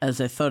as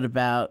I thought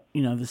about,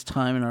 this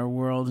time in our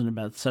world and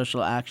about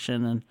social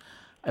action. And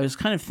I was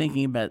kind of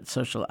thinking about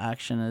social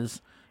action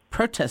as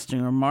protesting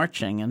or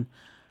marching. And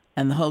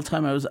the whole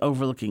time I was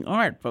overlooking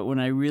art. But when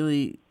I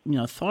really,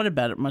 thought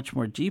about it much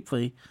more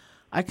deeply,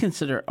 I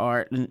consider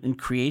art and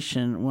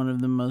creation one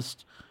of the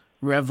most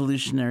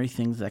revolutionary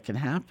things that can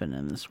happen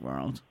in this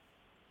world.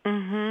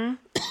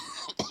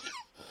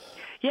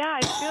 Yeah,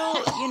 I feel,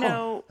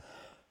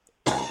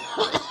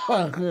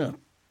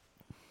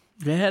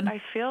 Go ahead.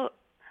 I feel,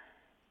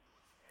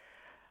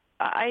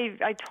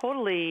 I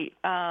totally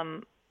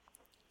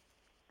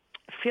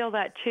feel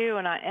that too,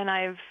 and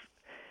I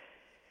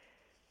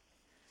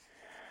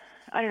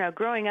don't know,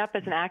 growing up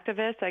as an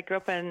activist, I grew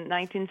up in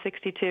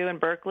 1962 in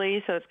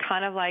Berkeley, so it's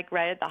kind of like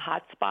right at the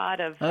hot spot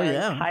of our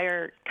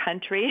entire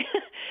country.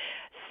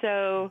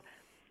 So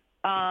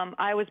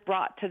I was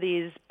brought to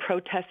these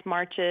protest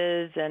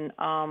marches and,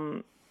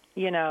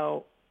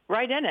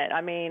 right in it.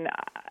 I mean,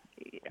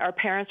 our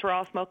parents were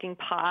all smoking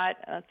pot.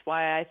 That's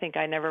why I think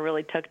I never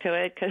really took to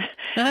it, because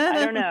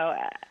I don't know.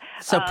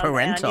 So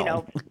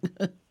parental.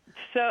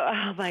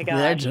 Oh my God.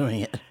 They're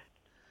doing it.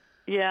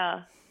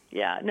 Yeah.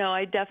 Yeah. No,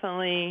 I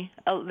definitely,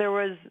 there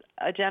was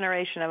a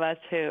generation of us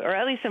who, or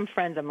at least some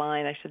friends of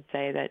mine, I should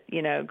say, that,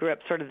 grew up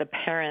sort of the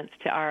parents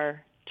to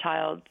our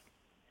child's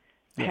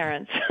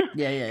parents.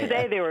 Yeah.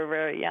 Today they were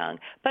very young.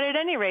 But at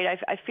any rate,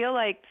 I feel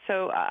like,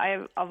 so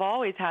I've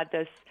always had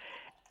this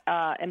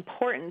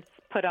importance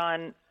put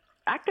on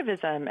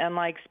activism and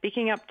like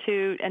speaking up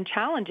to and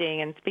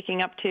challenging and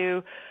speaking up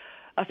to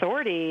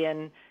authority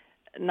and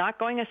not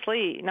going to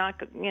sleep,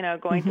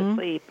 going to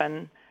sleep.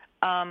 And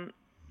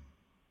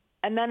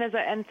then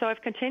so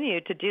I've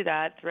continued to do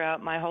that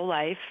throughout my whole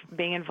life,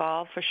 being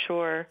involved for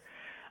sure.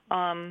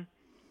 But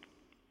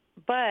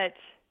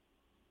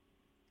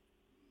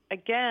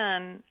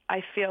again,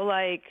 I feel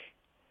like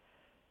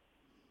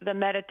the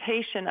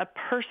meditation, a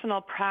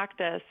personal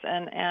practice,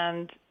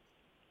 and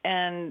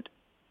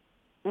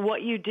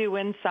what you do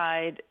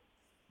inside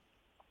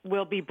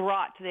will be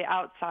brought to the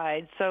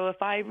outside. So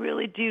if I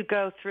really do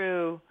go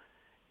through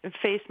and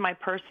face my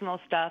personal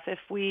stuff, if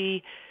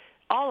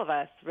all of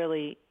us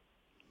really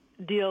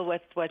deal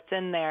with what's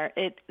in there,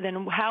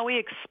 then how we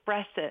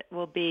express it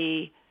will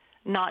be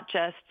not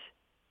just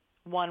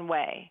one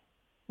way,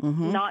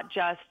 not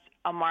just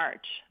a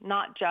march,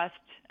 not just,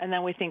 and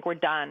then we think we're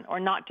done, or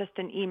not just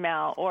an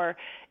email, or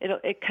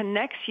it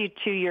connects you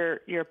to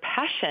your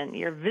passion,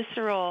 your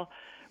visceral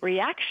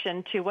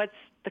reaction to what's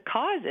the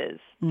cause is,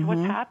 to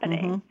what's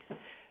happening.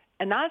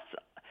 And that's,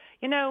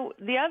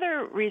 the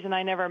other reason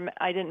I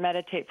didn't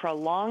meditate for a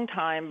long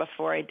time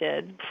before I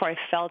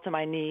fell to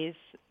my knees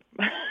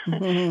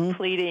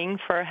pleading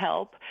for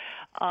help,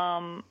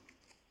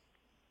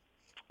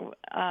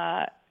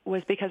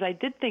 was because I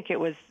did think it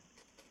was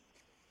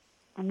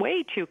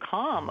way too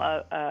calm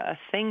a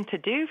thing to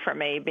do for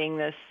me, being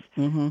this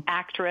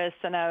actress,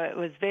 and I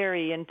was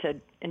very into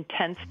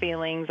intense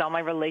feelings. All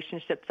my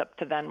relationships up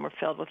to then were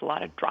filled with a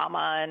lot of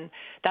drama, and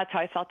that's how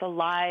I felt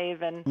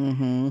alive.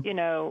 And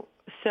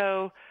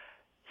so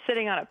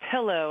sitting on a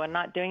pillow and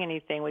not doing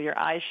anything with your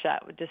eyes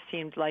shut just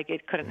seemed like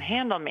it couldn't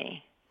handle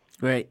me.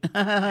 Right.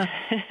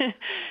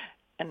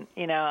 And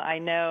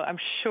I'm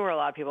sure a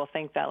lot of people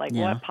think that, like,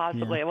 what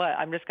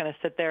I'm just going to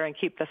sit there and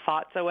keep the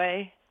thoughts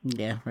away.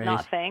 Yeah, right.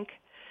 Not think,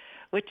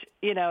 which,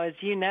 as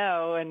you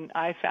know, and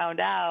I found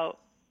out,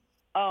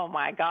 oh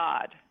my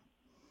God,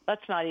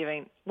 what's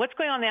going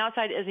on the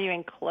outside isn't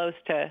even close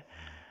to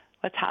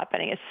what's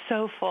happening. It's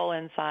so full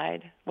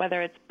inside,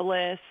 whether it's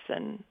bliss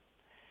and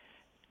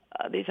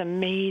these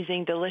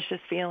amazing, delicious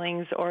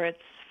feelings, or it's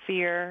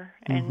fear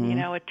and, you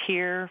know, a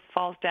tear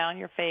falls down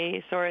your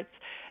face, or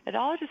it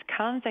all just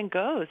comes and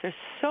goes. There's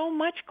so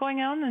much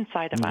going on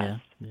inside of us.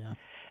 Yeah.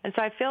 And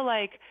so I feel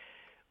like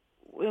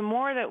the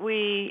more that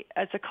we,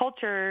 as a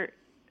culture,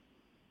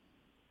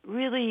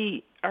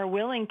 really are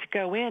willing to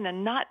go in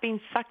and not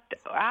being sucked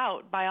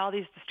out by all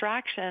these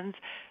distractions,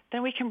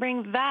 then we can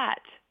bring that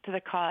to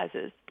the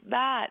causes,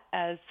 that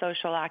as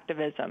social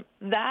activism,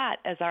 that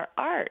as our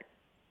art.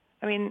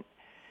 I mean,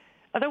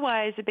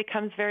 otherwise it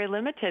becomes very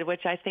limited,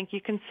 which I think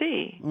you can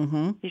see.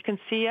 You can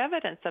see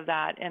evidence of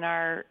that in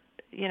our,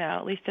 you know,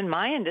 at least in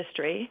my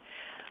industry.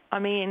 I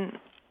mean,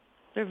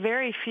 there are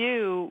very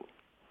few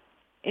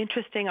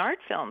interesting art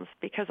films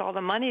because all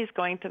the money is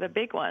going to the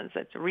big ones.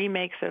 It's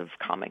remakes of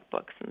comic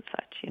books and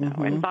such, you know,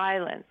 and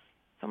violence,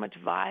 so much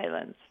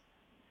violence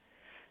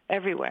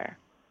everywhere.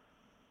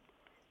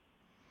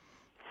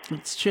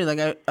 It's true.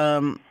 Like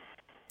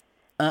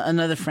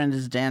another friend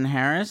is Dan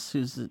Harris,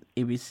 who's an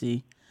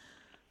ABC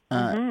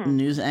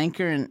news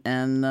anchor,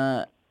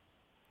 and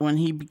when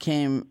he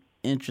became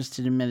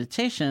interested in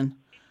meditation,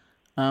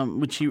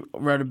 which he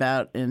wrote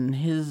about in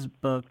his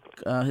book,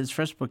 his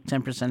first book,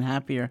 10%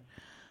 Happier.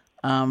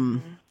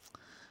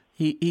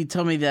 He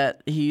told me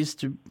that he used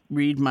to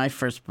read my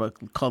first book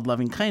called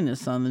Loving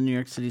Kindness on the New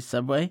York City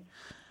subway,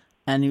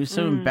 and he was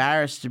so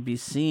embarrassed to be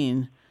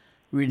seen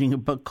reading a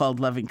book called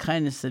Loving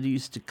Kindness that he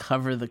used to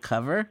cover the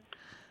cover.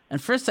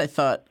 And first I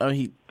thought, oh,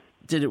 he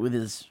did it with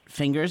his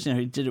fingers, you know,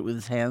 he did it with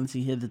his hands,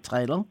 he hid the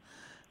title.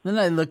 Then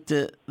I looked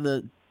at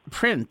the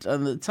print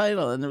on the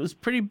title, and it was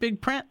pretty big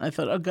print. I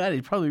thought, oh God,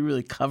 he's probably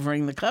really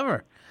covering the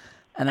cover.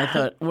 And I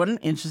thought, what an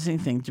interesting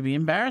thing to be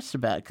embarrassed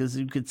about, because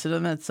you could sit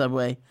on that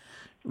subway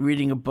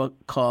reading a book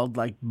called,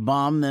 like,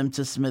 Bomb Them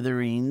to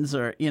Smithereens,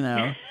 or, you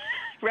know,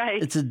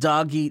 right. It's a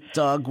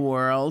dog-eat-dog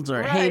world,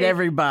 or Hate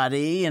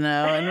Everybody, you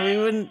know,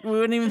 and we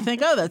wouldn't even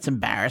think, oh, that's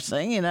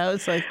embarrassing, you know.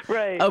 It's like,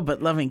 oh,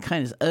 but Loving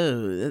Kindness,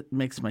 oh, that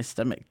makes my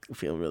stomach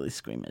feel really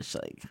squeamish.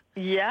 Like,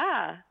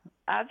 yeah,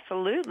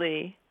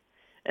 absolutely,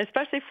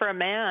 especially for a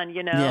man,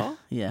 you know.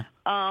 Yeah.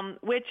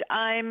 Which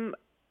I'm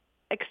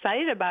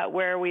excited about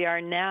where we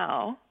are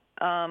now,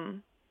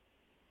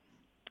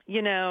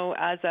 you know,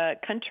 as a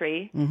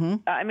country.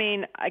 I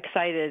mean,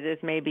 excited is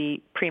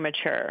maybe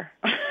premature.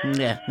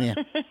 Yeah.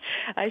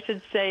 I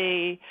should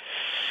say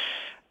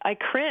I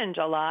cringe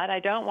a lot. I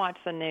don't watch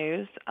the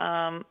news.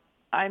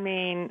 I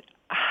mean,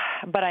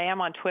 but I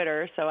am on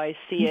Twitter, so I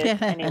see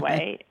it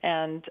anyway.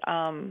 And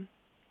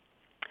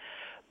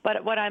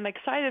but what I'm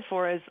excited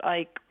for is,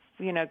 like,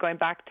 you know, going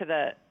back to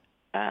the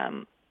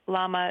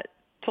Lama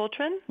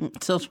Toltran.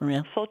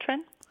 Toltran.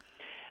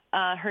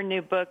 Her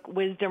new book,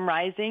 Wisdom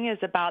Rising, is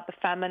about the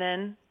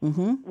feminine,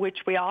 which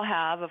we all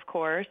have, of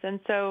course. And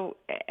so,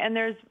 and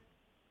there's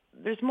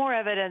more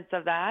evidence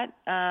of that.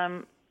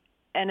 And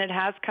it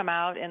has come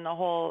out in the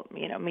whole,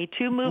 you know, Me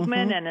Too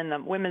movement and in the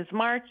Women's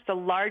March, the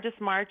largest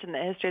march in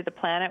the history of the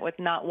planet with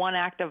not one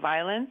act of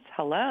violence.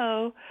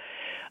 Hello.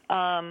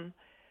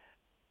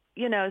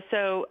 You know,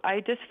 so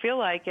I just feel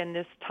like in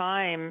this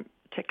time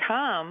to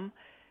come,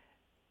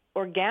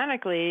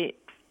 organically,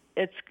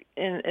 it's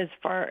as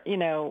far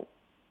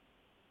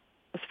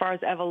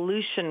as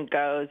evolution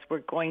goes,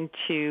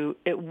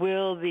 it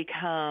will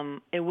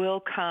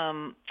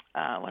come,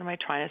 what am I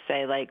trying to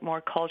say, like,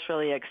 more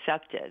culturally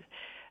accepted.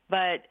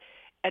 But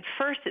at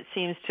first it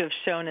seems to have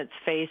shown its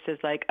face as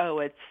like, oh,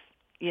 it's,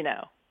 you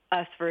know,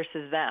 us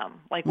versus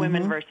them, like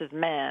women versus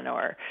men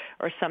or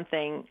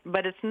something.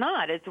 But it's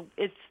not.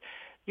 It's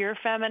you're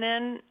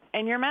feminine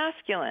and you're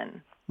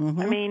masculine.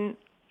 I mean,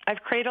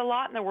 I've created a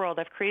lot in the world.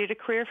 I've created a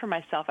career for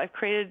myself. I've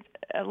created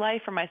a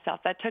life for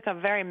myself. That took a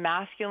very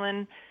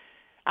masculine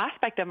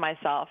aspect of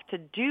myself to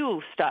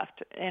do stuff,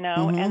 you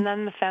know, and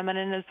then the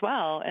feminine as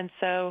well. And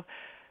so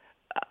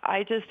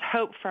I just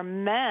hope for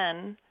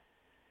men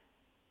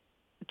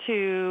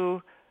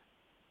to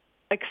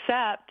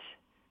accept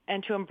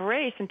and to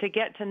embrace and to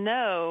get to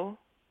know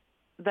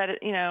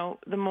that, you know,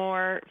 the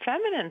more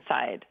feminine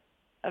side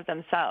of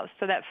themselves.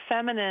 So that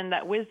feminine,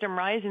 that wisdom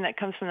rising that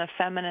comes from the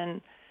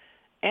feminine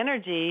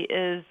energy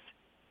is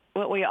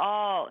what we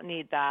all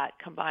need, that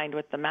combined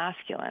with the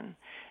masculine.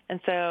 And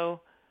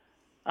so,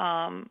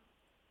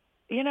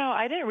 you know,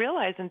 I didn't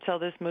realize until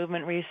this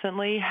movement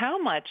recently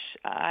how much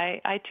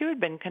I too had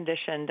been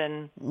conditioned,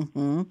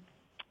 and,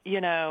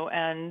 you know,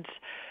 and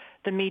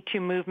the Me Too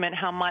movement,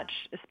 how much,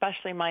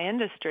 especially my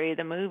industry,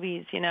 the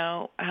movies, you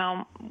know,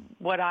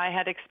 what I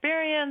had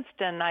experienced,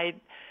 and I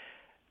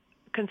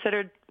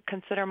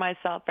consider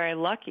myself very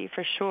lucky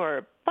for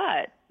sure.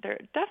 But there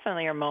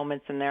definitely are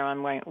moments in there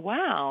I'm going,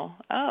 wow,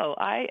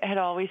 I had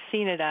always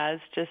seen it as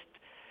just,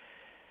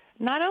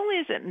 not only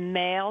is it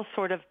male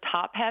sort of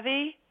top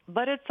heavy,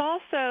 but it's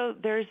also,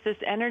 there's this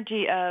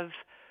energy of,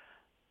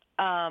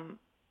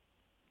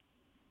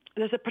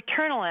 there's a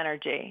paternal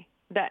energy.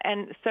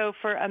 And so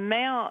for a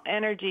male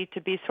energy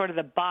to be sort of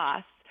the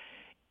boss,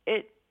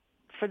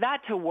 for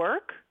that to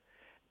work,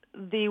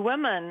 the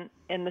women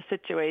in the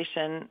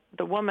situation,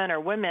 the woman or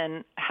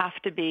women, have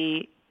to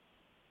be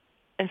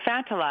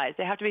infantilized.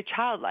 They have to be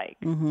childlike.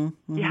 You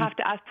have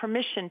to ask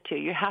permission to.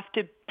 You have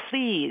to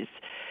please.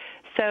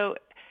 So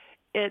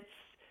it's,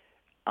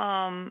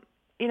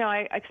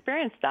 I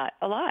experienced that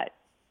a lot.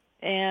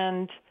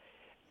 And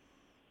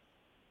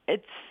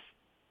it's,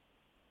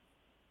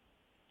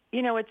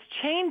 it's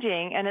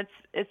changing and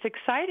it's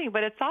exciting,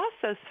 but it's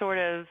also sort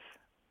of,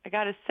 I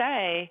got to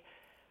say,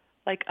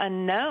 like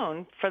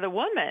unknown for the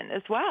woman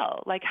as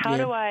well. Like, how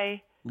am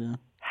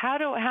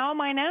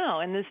I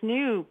now in this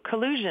new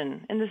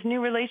collusion, in this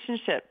new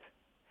relationship?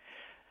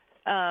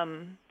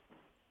 But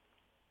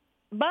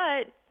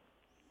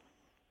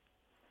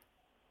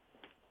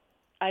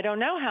I don't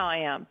know how I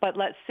am, but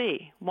let's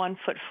see. One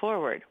foot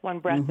forward, one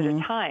breath at a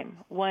time,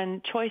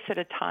 one choice at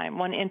a time,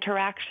 one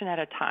interaction at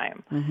a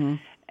time.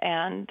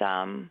 And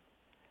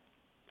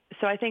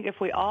so I think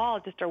if we all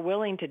just are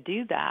willing to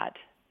do that,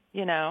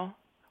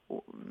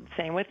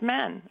 same with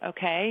men.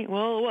 Okay,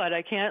 well, what?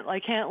 I can't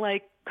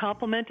like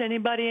compliment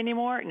anybody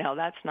anymore. No,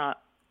 that's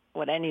not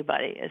what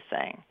anybody is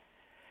saying.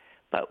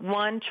 But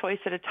one choice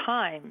at a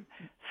time.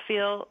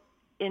 Feel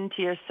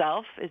into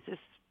yourself. Is this,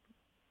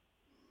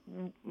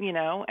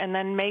 and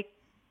then make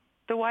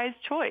the wise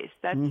choice.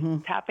 That's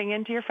tapping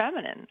into your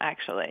feminine,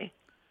 actually.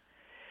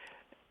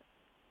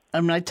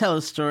 I tell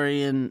a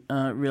story in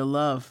Real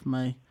Love,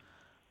 my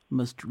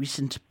most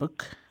recent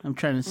book. I'm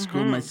trying to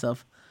school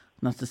myself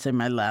not to say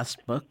my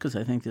last book, because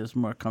I think there's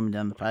more coming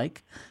down the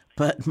pike,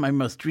 but my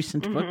most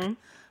recent book,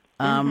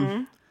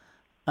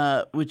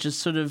 which is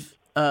sort of,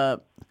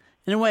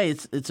 in a way,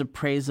 it's a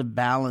praise of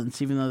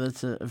balance, even though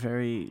that's a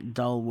very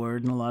dull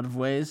word in a lot of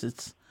ways.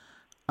 It's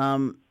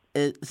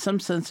some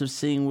sense of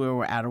seeing where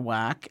we're out of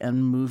whack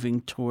and moving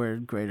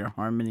toward greater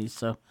harmony.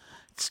 So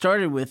it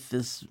started with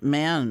this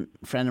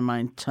friend of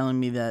mine,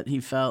 telling me that he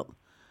felt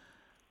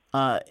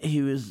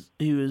he was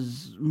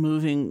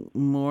moving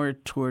more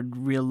toward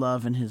real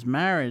love in his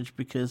marriage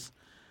because,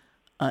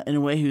 in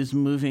a way, he was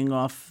moving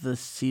off the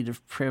seat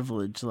of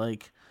privilege,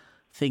 like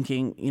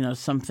thinking,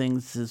 some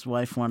things his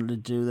wife wanted to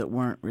do that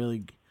weren't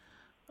really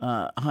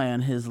high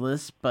on his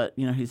list. But,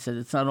 he said,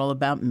 it's not all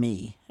about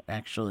me,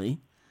 actually.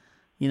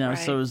 Right.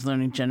 So it was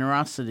learning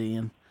generosity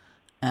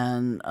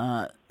and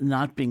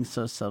not being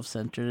so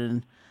self-centered,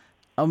 and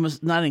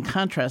almost not in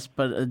contrast,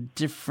 but a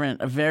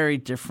very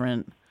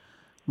different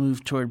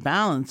move toward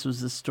balance was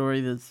the story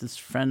that this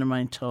friend of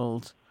mine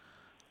told,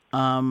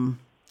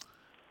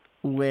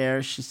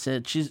 where she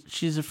said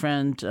she's a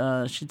friend.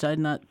 She died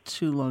not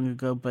too long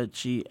ago, but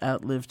she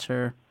outlived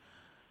her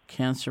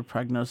cancer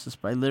prognosis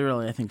by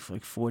literally, I think, for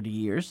like 40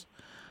 years.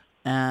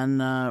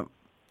 And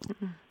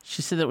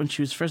she said that when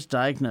she was first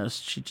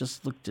diagnosed, she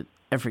just looked at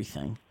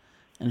everything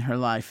in her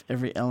life,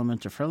 every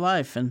element of her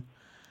life. And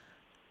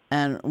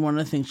one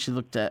of the things she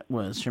looked at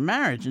was her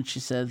marriage. And she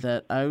said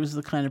that I was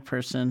the kind of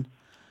person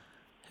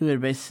who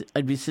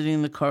I'd be sitting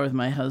in the car with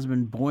my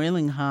husband,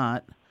 boiling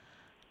hot,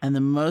 and the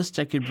most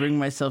I could bring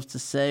myself to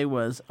say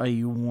was, "Are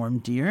you warm,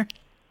 dear?"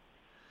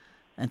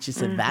 And she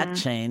said that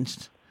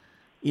changed.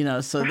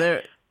 So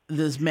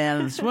this man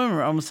and this woman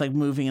were almost like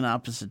moving in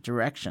opposite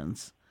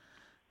directions.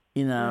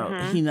 He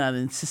not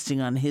insisting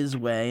on his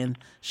way, and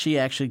she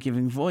actually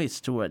giving voice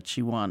to what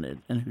she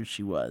wanted and who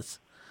she was.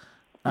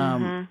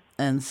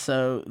 And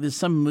so there's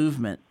some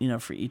movement,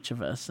 for each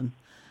of us. And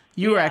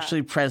you were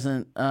actually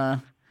present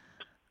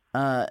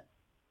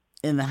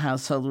in the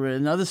household where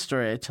another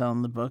story I tell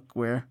in the book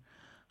where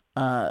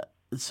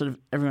it's sort of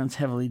everyone's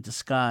heavily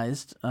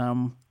disguised.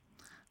 So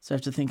I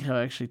have to think how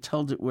I actually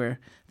told it, where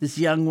this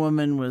young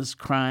woman was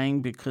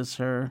crying because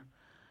her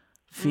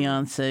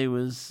fiance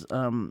was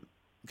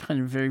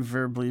kind of very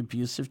verbally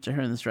abusive to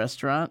her in this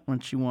restaurant when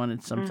she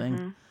wanted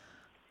something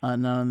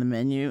not on the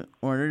menu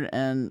ordered,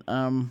 and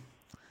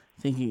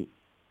thinking,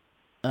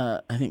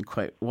 I think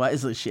quite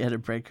wisely, she had to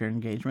break her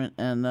engagement,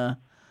 and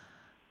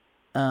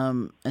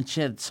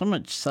she had so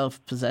much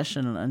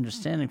self-possession and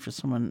understanding for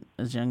someone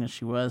as young as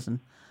she was, and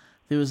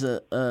there was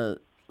a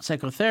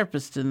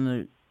psychotherapist in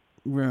the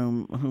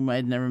room whom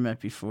I'd never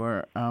met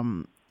before.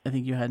 I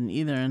think you hadn't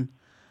either,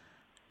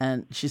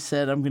 and she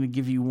said, "I'm going to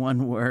give you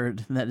one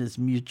word, and that is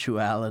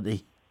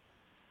mutuality."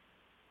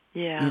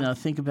 Yeah.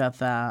 Think about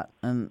that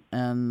and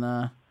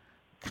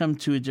come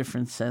to a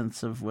different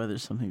sense of whether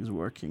something's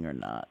working or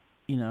not.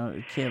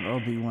 It can't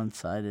all be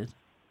one-sided.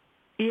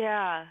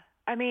 Yeah.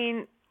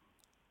 It's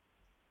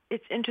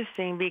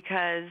interesting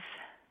because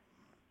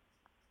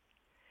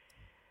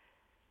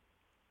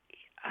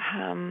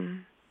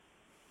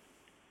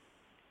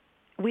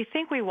we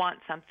think we want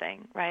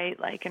something, right?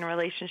 Like in a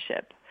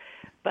relationship,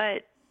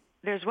 but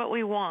there's what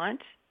we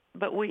want,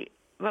 but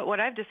what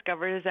I've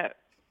discovered is that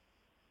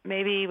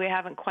maybe we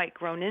haven't quite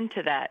grown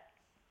into that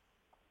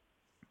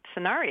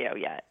scenario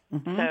yet.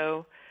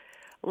 So,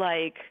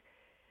 like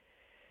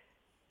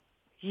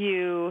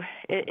it's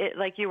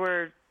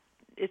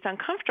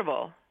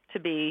uncomfortable to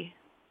be,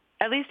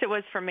 at least it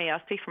was for me,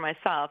 I'll speak for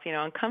myself,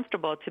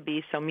 uncomfortable to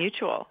be so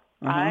mutual.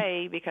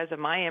 I, because of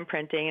my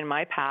imprinting and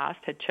my past,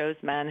 had chose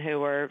men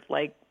who were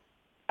like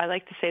I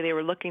like to say they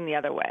were looking the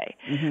other way,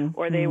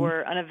 or they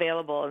were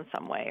unavailable in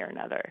some way or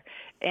another.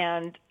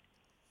 And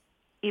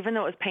even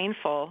though it was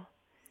painful,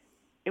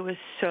 it was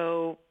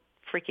so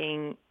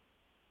freaking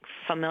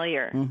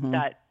familiar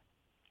that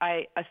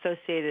I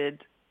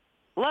associated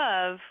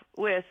love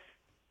with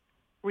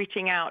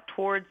reaching out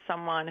towards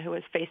someone who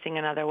was facing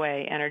another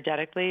way,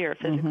 energetically or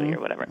physically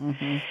or whatever.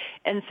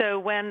 And so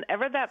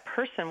whenever that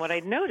person, what I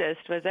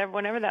noticed was that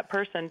whenever that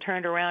person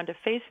turned around to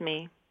face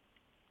me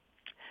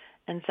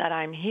and said,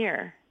 I'm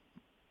here.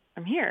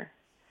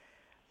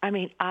 I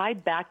mean, I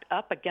backed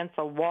up against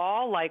a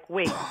wall like,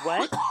 wait,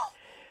 what?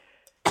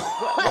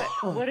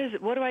 What is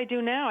it? What do I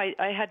do now?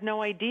 I had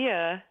no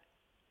idea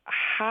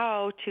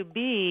how to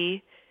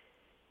be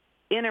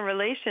in a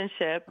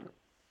relationship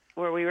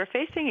where we were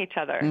facing each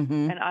other,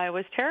 and I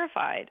was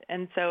terrified.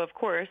 And so, of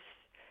course,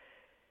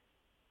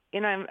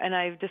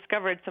 I've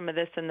discovered some of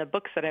this in the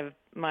books that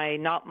my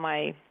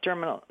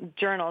journals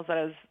that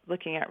I was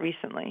looking at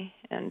recently.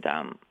 And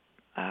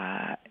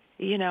I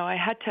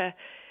had to,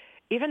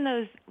 even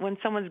those when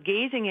someone's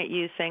gazing at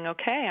you, saying,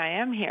 "Okay, I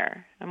am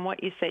here. I'm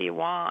what you say you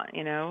want.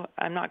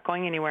 I'm not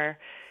going anywhere."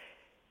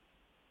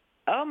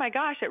 Oh my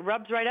gosh, it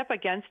rubs right up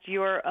against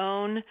your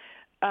own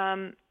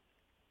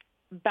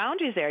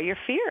boundaries there, your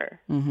fear.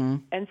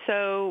 And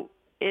so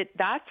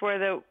that's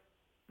where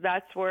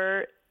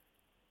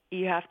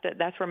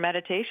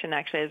meditation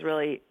actually has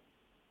really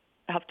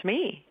helped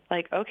me.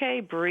 Like, okay,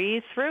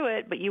 breathe through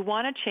it, but you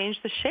want to change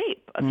the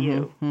shape of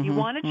you. You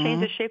want to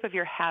change the shape of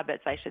your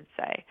habits, I should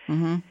say.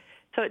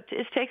 So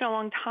it's taken a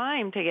long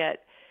time to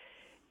get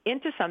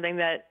into something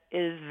that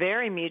is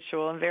very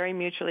mutual and very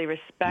mutually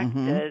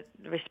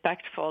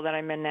respectful that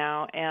I'm in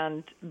now,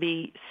 and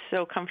be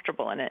so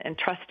comfortable in it and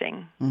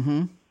trusting.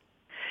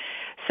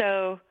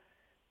 So,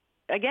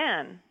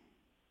 again,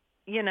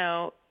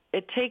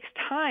 it takes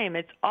time.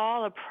 It's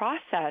all a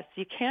process.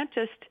 You can't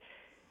just,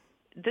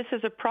 this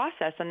is a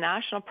process, a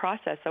national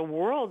process, a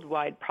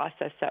worldwide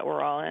process that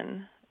we're all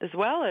in, as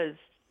well as,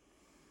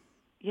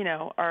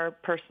 our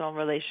personal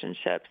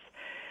relationships.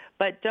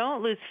 But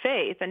don't lose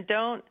faith, and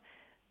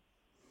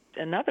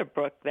another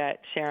book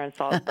that Sharon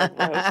Salzberg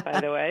wrote,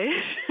 by the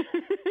way.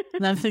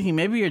 And I'm thinking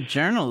maybe your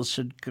journals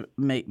should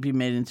be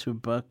made into a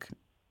book.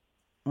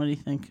 What do you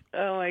think?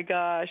 Oh my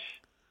gosh.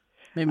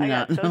 Maybe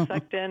not. I got so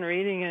sucked in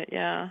reading it,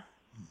 yeah.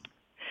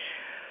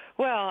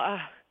 Well,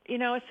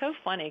 it's so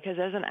funny because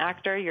as an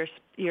actor, you're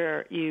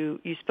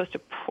supposed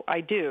to. I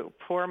do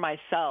pour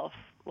myself,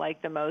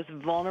 like the most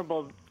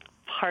vulnerable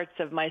parts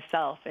of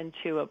myself,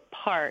 into a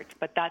part,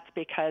 but that's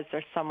because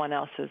there's someone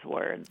else's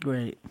words.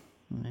 Right.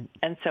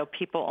 And so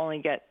people only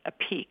get a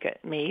peek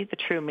at me, the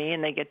true me,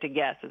 and they get to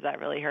guess, is that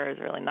really her, is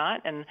it really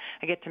not? And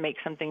I get to make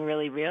something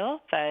really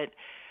real, but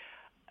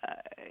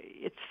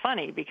it's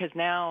funny because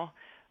now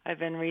I've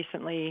been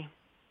recently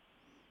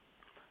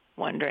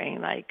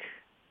wondering,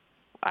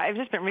 I've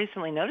just been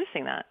recently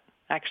noticing that,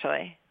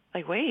 actually.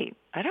 Like, wait,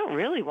 I don't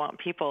really want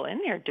people in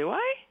there, do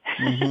I?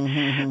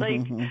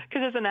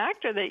 Because as an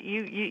actor, that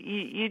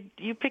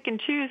you pick and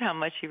choose how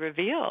much you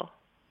reveal,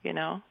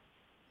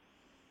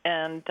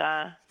 and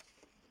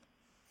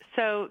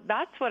so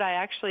that's what I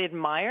actually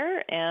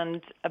admire, and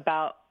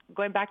about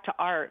going back to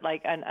art,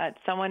 like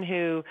someone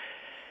who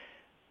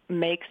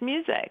makes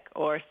music,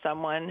 or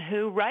someone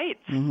who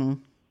writes,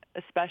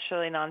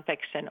 especially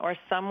nonfiction, or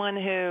someone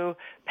who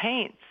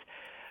paints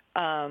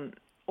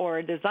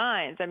or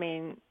designs. I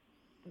mean,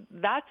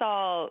 that's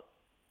all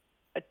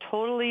a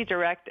totally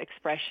direct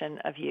expression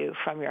of you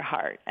from your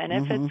heart. And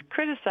if it's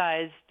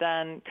criticized,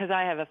 then, because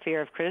I have a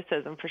fear of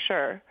criticism for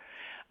sure.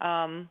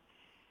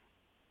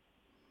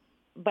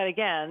 But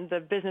again, the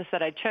business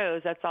that I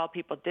chose, that's all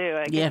people do.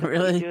 I guess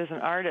really? what you do as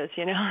an artist,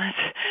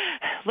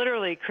 it's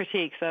literally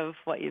critiques of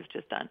what you've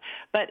just done.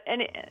 But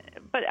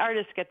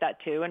artists get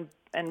that too,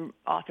 and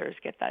authors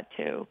get that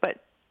too.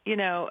 But,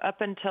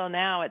 up until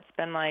now, it's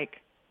been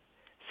like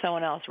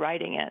someone else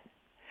writing it.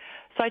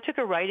 So I took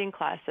a writing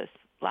class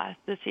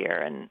this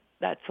year, and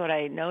that's what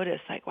I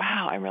noticed. Like,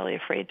 wow, I'm really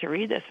afraid to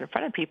read this in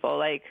front of people.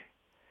 Like,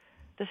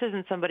 this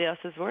isn't somebody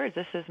else's words.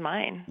 This is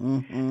mine.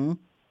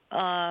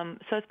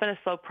 So it's been a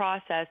slow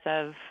process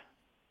of,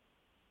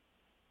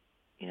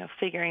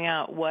 figuring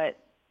out what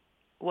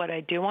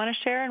I do want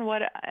to share,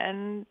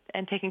 and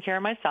and taking care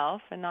of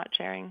myself, and not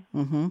sharing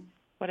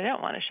what I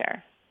don't want to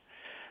share.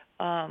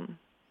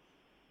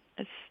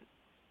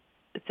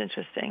 It's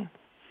interesting.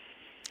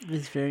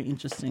 It's very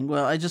interesting.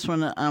 Well, I just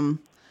want to,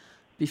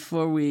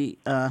 before we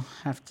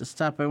have to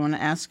stop, I want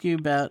to ask you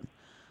about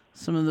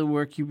some of the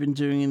work you've been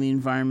doing in the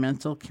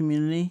environmental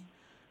community,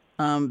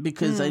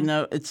 because I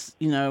know it's,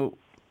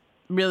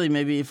 really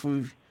maybe if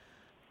we've,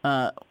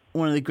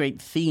 one of the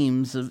great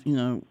themes of,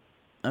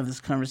 of this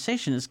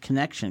conversation is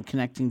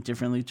connecting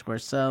differently to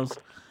ourselves,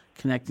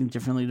 connecting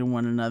differently to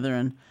one another,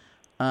 and,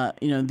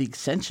 the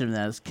extension of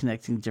that is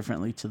connecting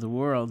differently to the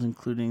world,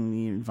 including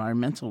the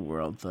environmental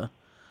world, the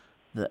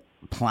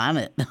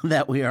planet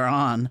that we are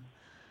on.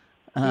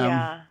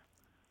 Yeah.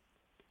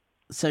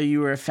 So you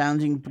were a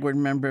founding board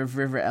member of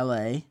River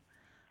LA,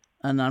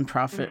 a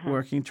nonprofit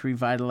working to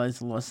revitalize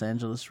the Los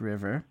Angeles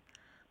River.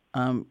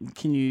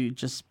 Can you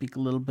just speak a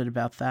little bit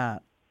about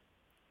that?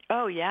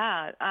 Oh,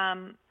 yeah.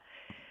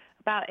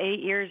 About 8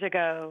 years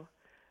ago,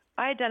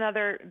 I had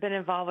been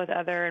involved with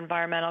other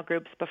environmental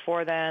groups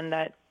before then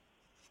that,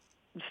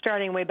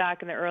 starting way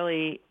back in the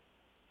early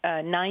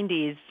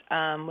 90s,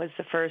 was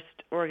the first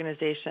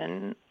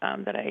organization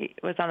that I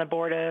was on the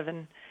board of.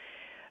 And,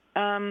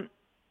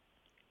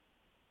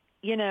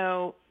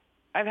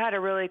 I've had a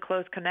really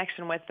close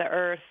connection with the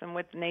earth and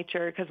with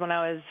nature because when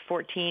I was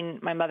 14,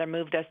 my mother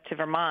moved us to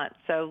Vermont.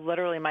 So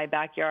literally my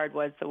backyard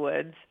was the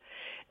woods.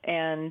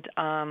 And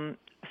so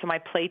my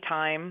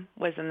playtime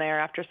was in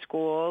there after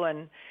school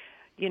and,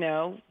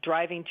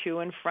 driving to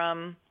and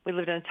from. We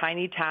lived in a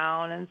tiny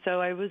town. And so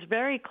I was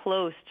very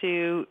close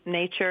to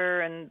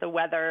nature and the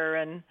weather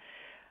and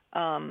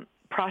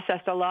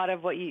processed a lot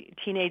of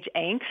teenage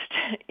angst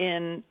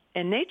in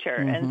nature.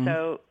 Mm-hmm. And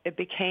so it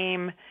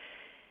became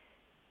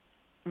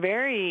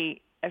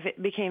very,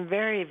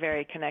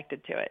 very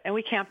connected to it. And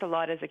we camped a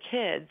lot as a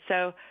kid.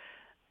 So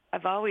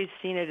I've always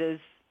seen it as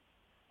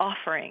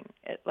offering.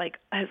 It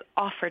has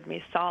offered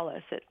me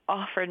solace. It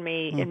offered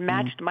me, it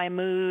matched my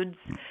moods.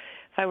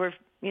 If I were,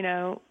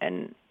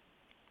 and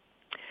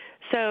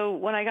so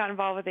when I got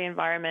involved with the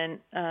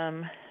environment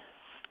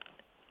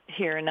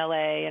here in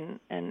LA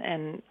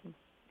and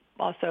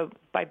also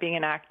by being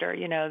an actor,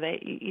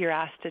 you're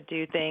asked to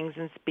do things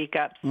and speak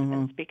up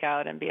and speak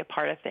out and be a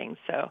part of things.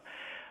 So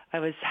I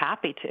was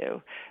happy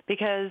to,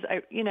 because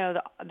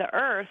the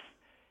earth,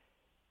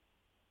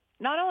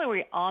 not only were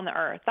we on the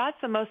earth, that's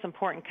the most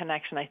important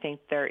connection I think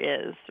there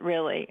is,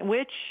 really,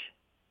 which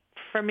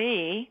for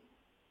me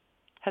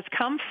has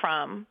come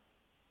from,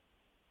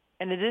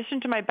 in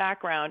addition to my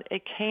background,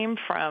 it came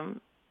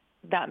from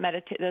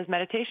those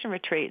meditation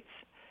retreats.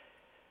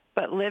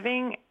 But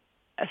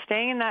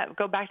staying in that,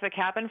 go back to the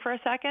cabin for a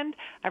second,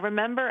 I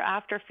remember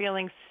after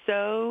feeling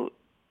so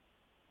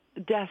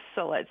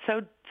desolate,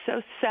 so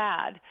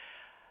sad,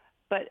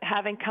 but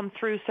having come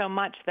through so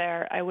much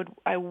there,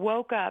 I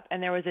woke up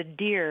and there was a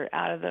deer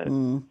out of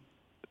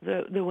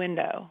the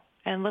window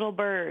and little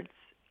birds.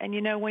 And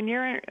when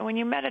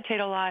you meditate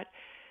a lot,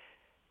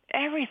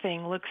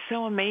 everything looks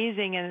so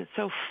amazing and it's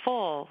so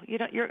full.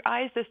 Your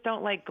eyes just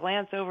don't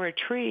glance over a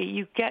tree.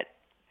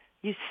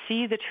 You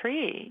see the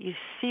tree. You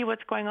see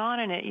what's going on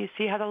in it. You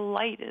see how the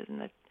light is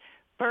and the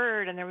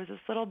bird. And there was this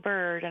little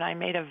bird, and I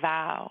made a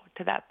vow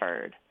to that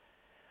bird.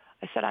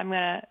 I said, I'm going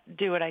to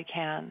do what I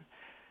can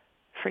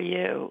for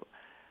you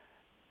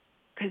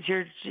because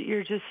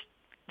you're just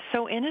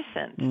so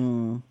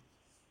innocent.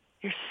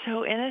 You're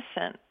so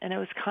innocent. And it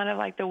was kind of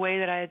like the way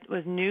that I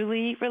was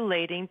newly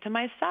relating to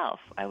myself.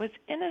 I was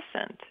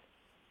innocent.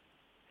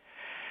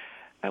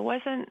 I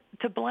wasn't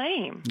to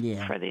blame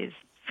for these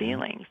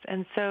feelings.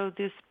 And so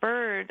this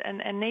bird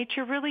and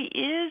nature really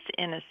is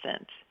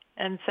innocent.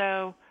 And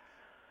so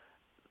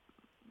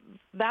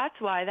that's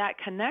why that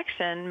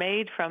connection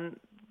made from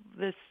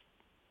this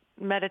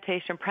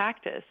meditation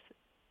practice,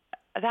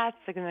 that's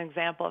an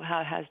example of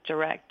how it has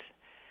direct.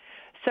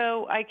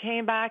 So I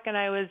came back and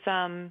I was,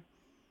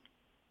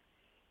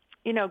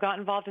 got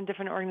involved in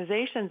different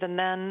organizations. And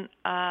then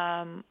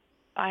I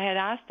had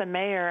asked the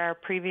mayor, our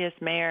previous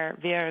mayor,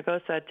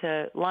 Villaraigosa,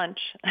 to lunch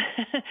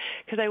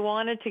because I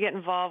wanted to get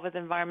involved with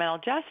environmental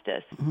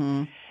justice.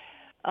 Mm-hmm.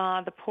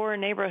 The poor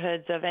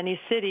neighborhoods of any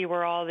city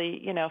where all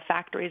the,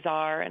 factories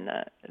are and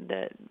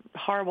the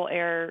horrible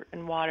air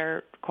and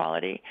water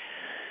quality.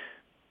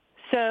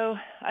 So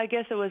I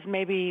guess it was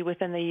maybe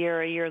within a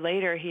year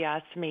later, he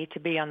asked me to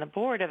be on the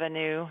board of a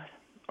new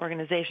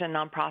organization,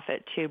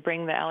 nonprofit, to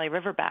bring the LA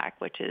River back,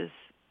 which is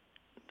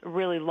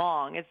really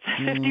long. It's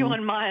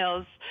 51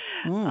 miles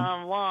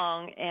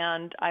long,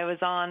 and I was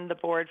on the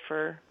board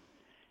for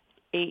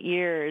 8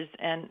 years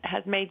and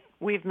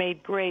we've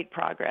made great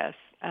progress.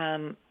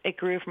 It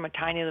grew from a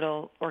tiny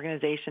little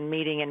organization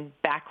meeting in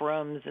back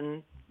rooms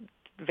and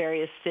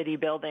various city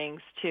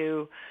buildings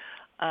to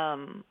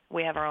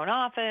we have our own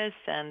office,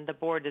 and the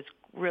board has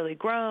really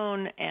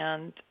grown.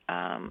 And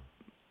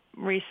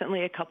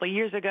recently, a couple of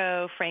years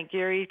ago, Frank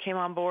Geary came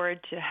on board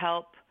to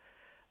help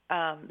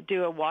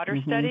do a water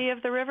study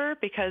of the river,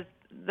 because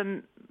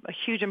a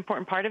huge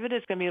important part of it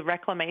is going to be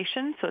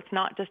reclamation. So it's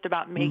not just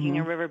about making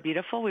a river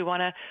beautiful. We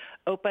want to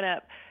open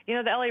up,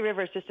 the LA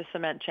River is just a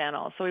cement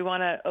channel. So we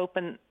want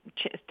to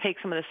take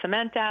some of the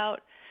cement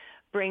out,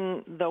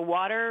 bring the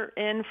water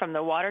in from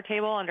the water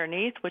table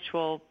underneath, which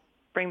will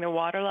bring the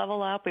water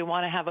level up. We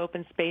want to have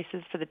open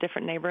spaces for the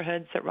different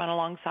neighborhoods that run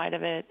alongside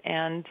of it,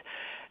 and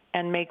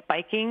make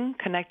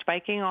connect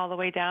biking all the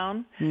way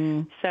down.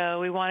 So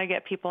we want to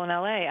get people in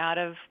LA out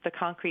of the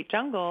concrete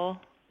jungle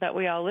that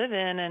we all live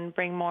in and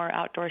bring more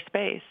outdoor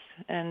space,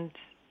 and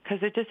because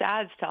it just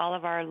adds to all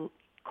of our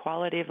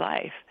quality of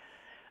life.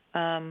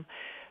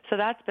 So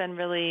that's been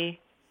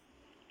really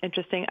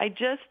interesting. I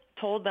just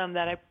told them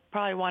that I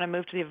probably want to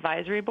move to the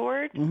advisory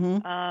board.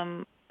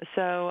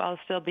 So I'll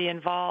still be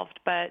involved,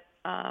 but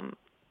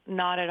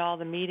not at all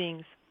the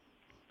meetings.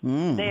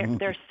 They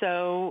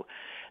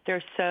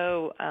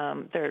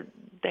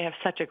have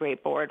such a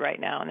great board right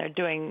now, and they're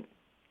doing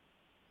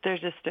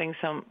just doing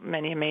so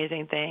many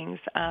amazing things.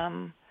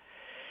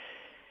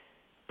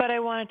 But I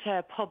wanted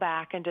to pull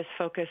back and just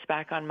focus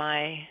back on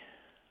my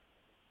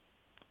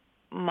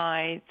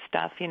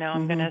stuff. You know,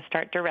 I'm going to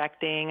start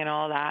directing and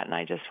all that, and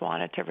I just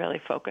wanted to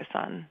really focus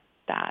on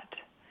that.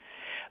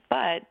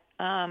 But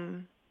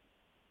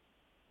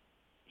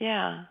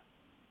yeah,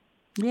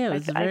 it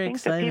was very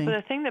exciting.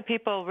 The thing that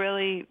people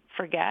really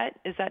forget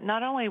is that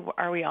not only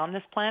are we on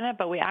this planet,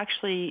 but we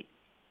actually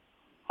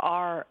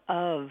are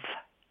of.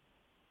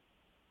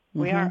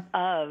 We are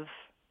of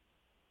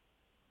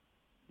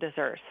this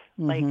earth.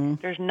 Like,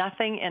 there's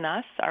nothing in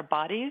us, our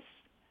bodies,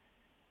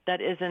 that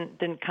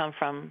didn't come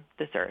from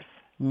this earth.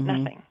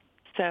 Nothing.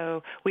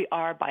 So we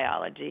are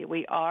biology.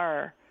 We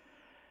are,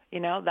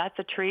 that's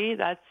a tree,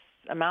 that's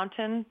a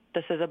mountain,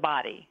 this is a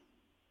body.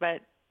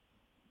 But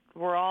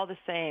we're all the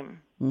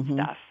same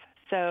stuff.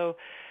 So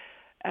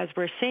as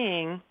we're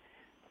seeing,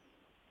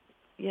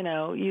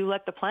 you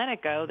let the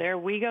planet go, there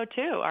we go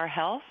too. Our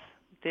health,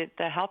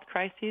 the health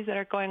crises that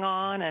are going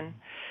on. And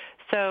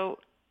so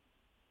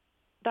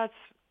that's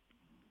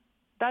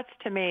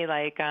to me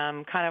like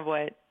kind of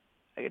what,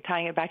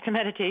 tying it back to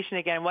meditation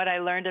again, what I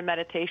learned in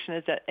meditation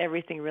is that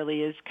everything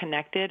really is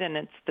connected, and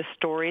it's the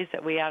stories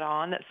that we add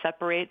on that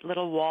separate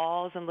little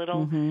walls and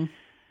little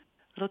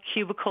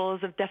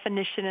cubicles of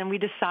definition, and we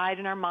decide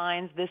in our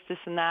minds this,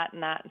 and that,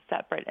 and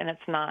separate, and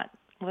it's not.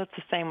 Well, it's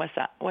the same with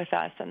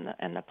us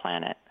and the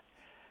planet.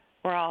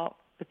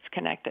 It's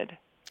connected.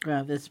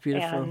 Wow, that's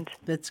beautiful.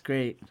 That's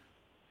great.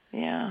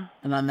 Yeah.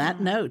 And on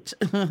that note,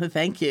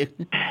 thank you.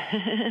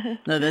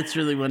 No, that's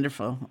really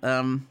wonderful.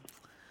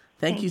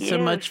 Thank you so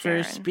much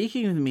Sharon, for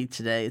speaking with me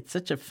today. It's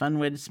such a fun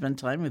way to spend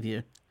time with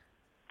you.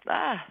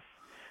 I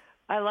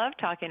love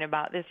talking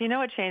about this.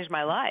 It changed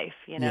my life,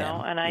 and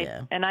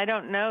I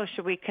don't know,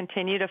 should we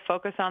continue to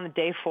focus on the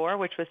day 4,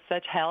 which was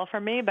such hell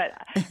for me, but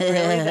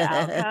really the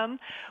outcome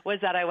was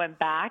that I went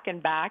back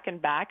and back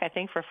and back, I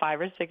think for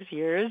 5 or 6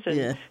 years,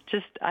 and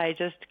I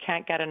just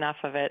can't get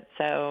enough of it.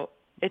 So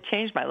it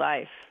changed my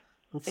life.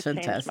 That's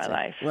fantastic. Changed my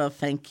life. Well,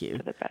 thank you.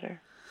 For the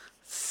better.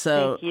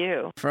 So, thank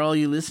you. For all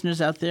you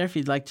listeners out there, if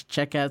you'd like to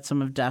check out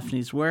some of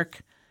Daphne's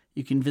work,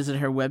 you can visit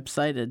her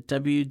website at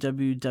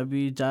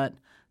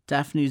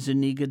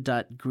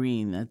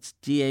www.daphnezuniga.green. That's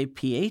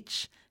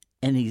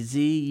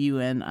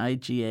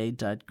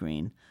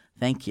DAPHNEZUNIGA.green.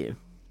 Thank you.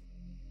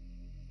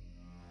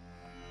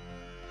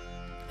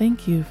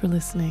 Thank you for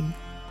listening.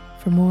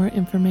 For more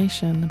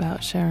information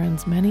about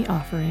Sharon's many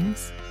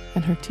offerings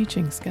and her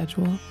teaching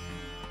schedule,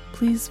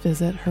 please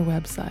visit her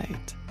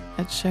website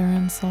at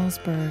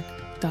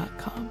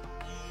sharonsalzberg.com.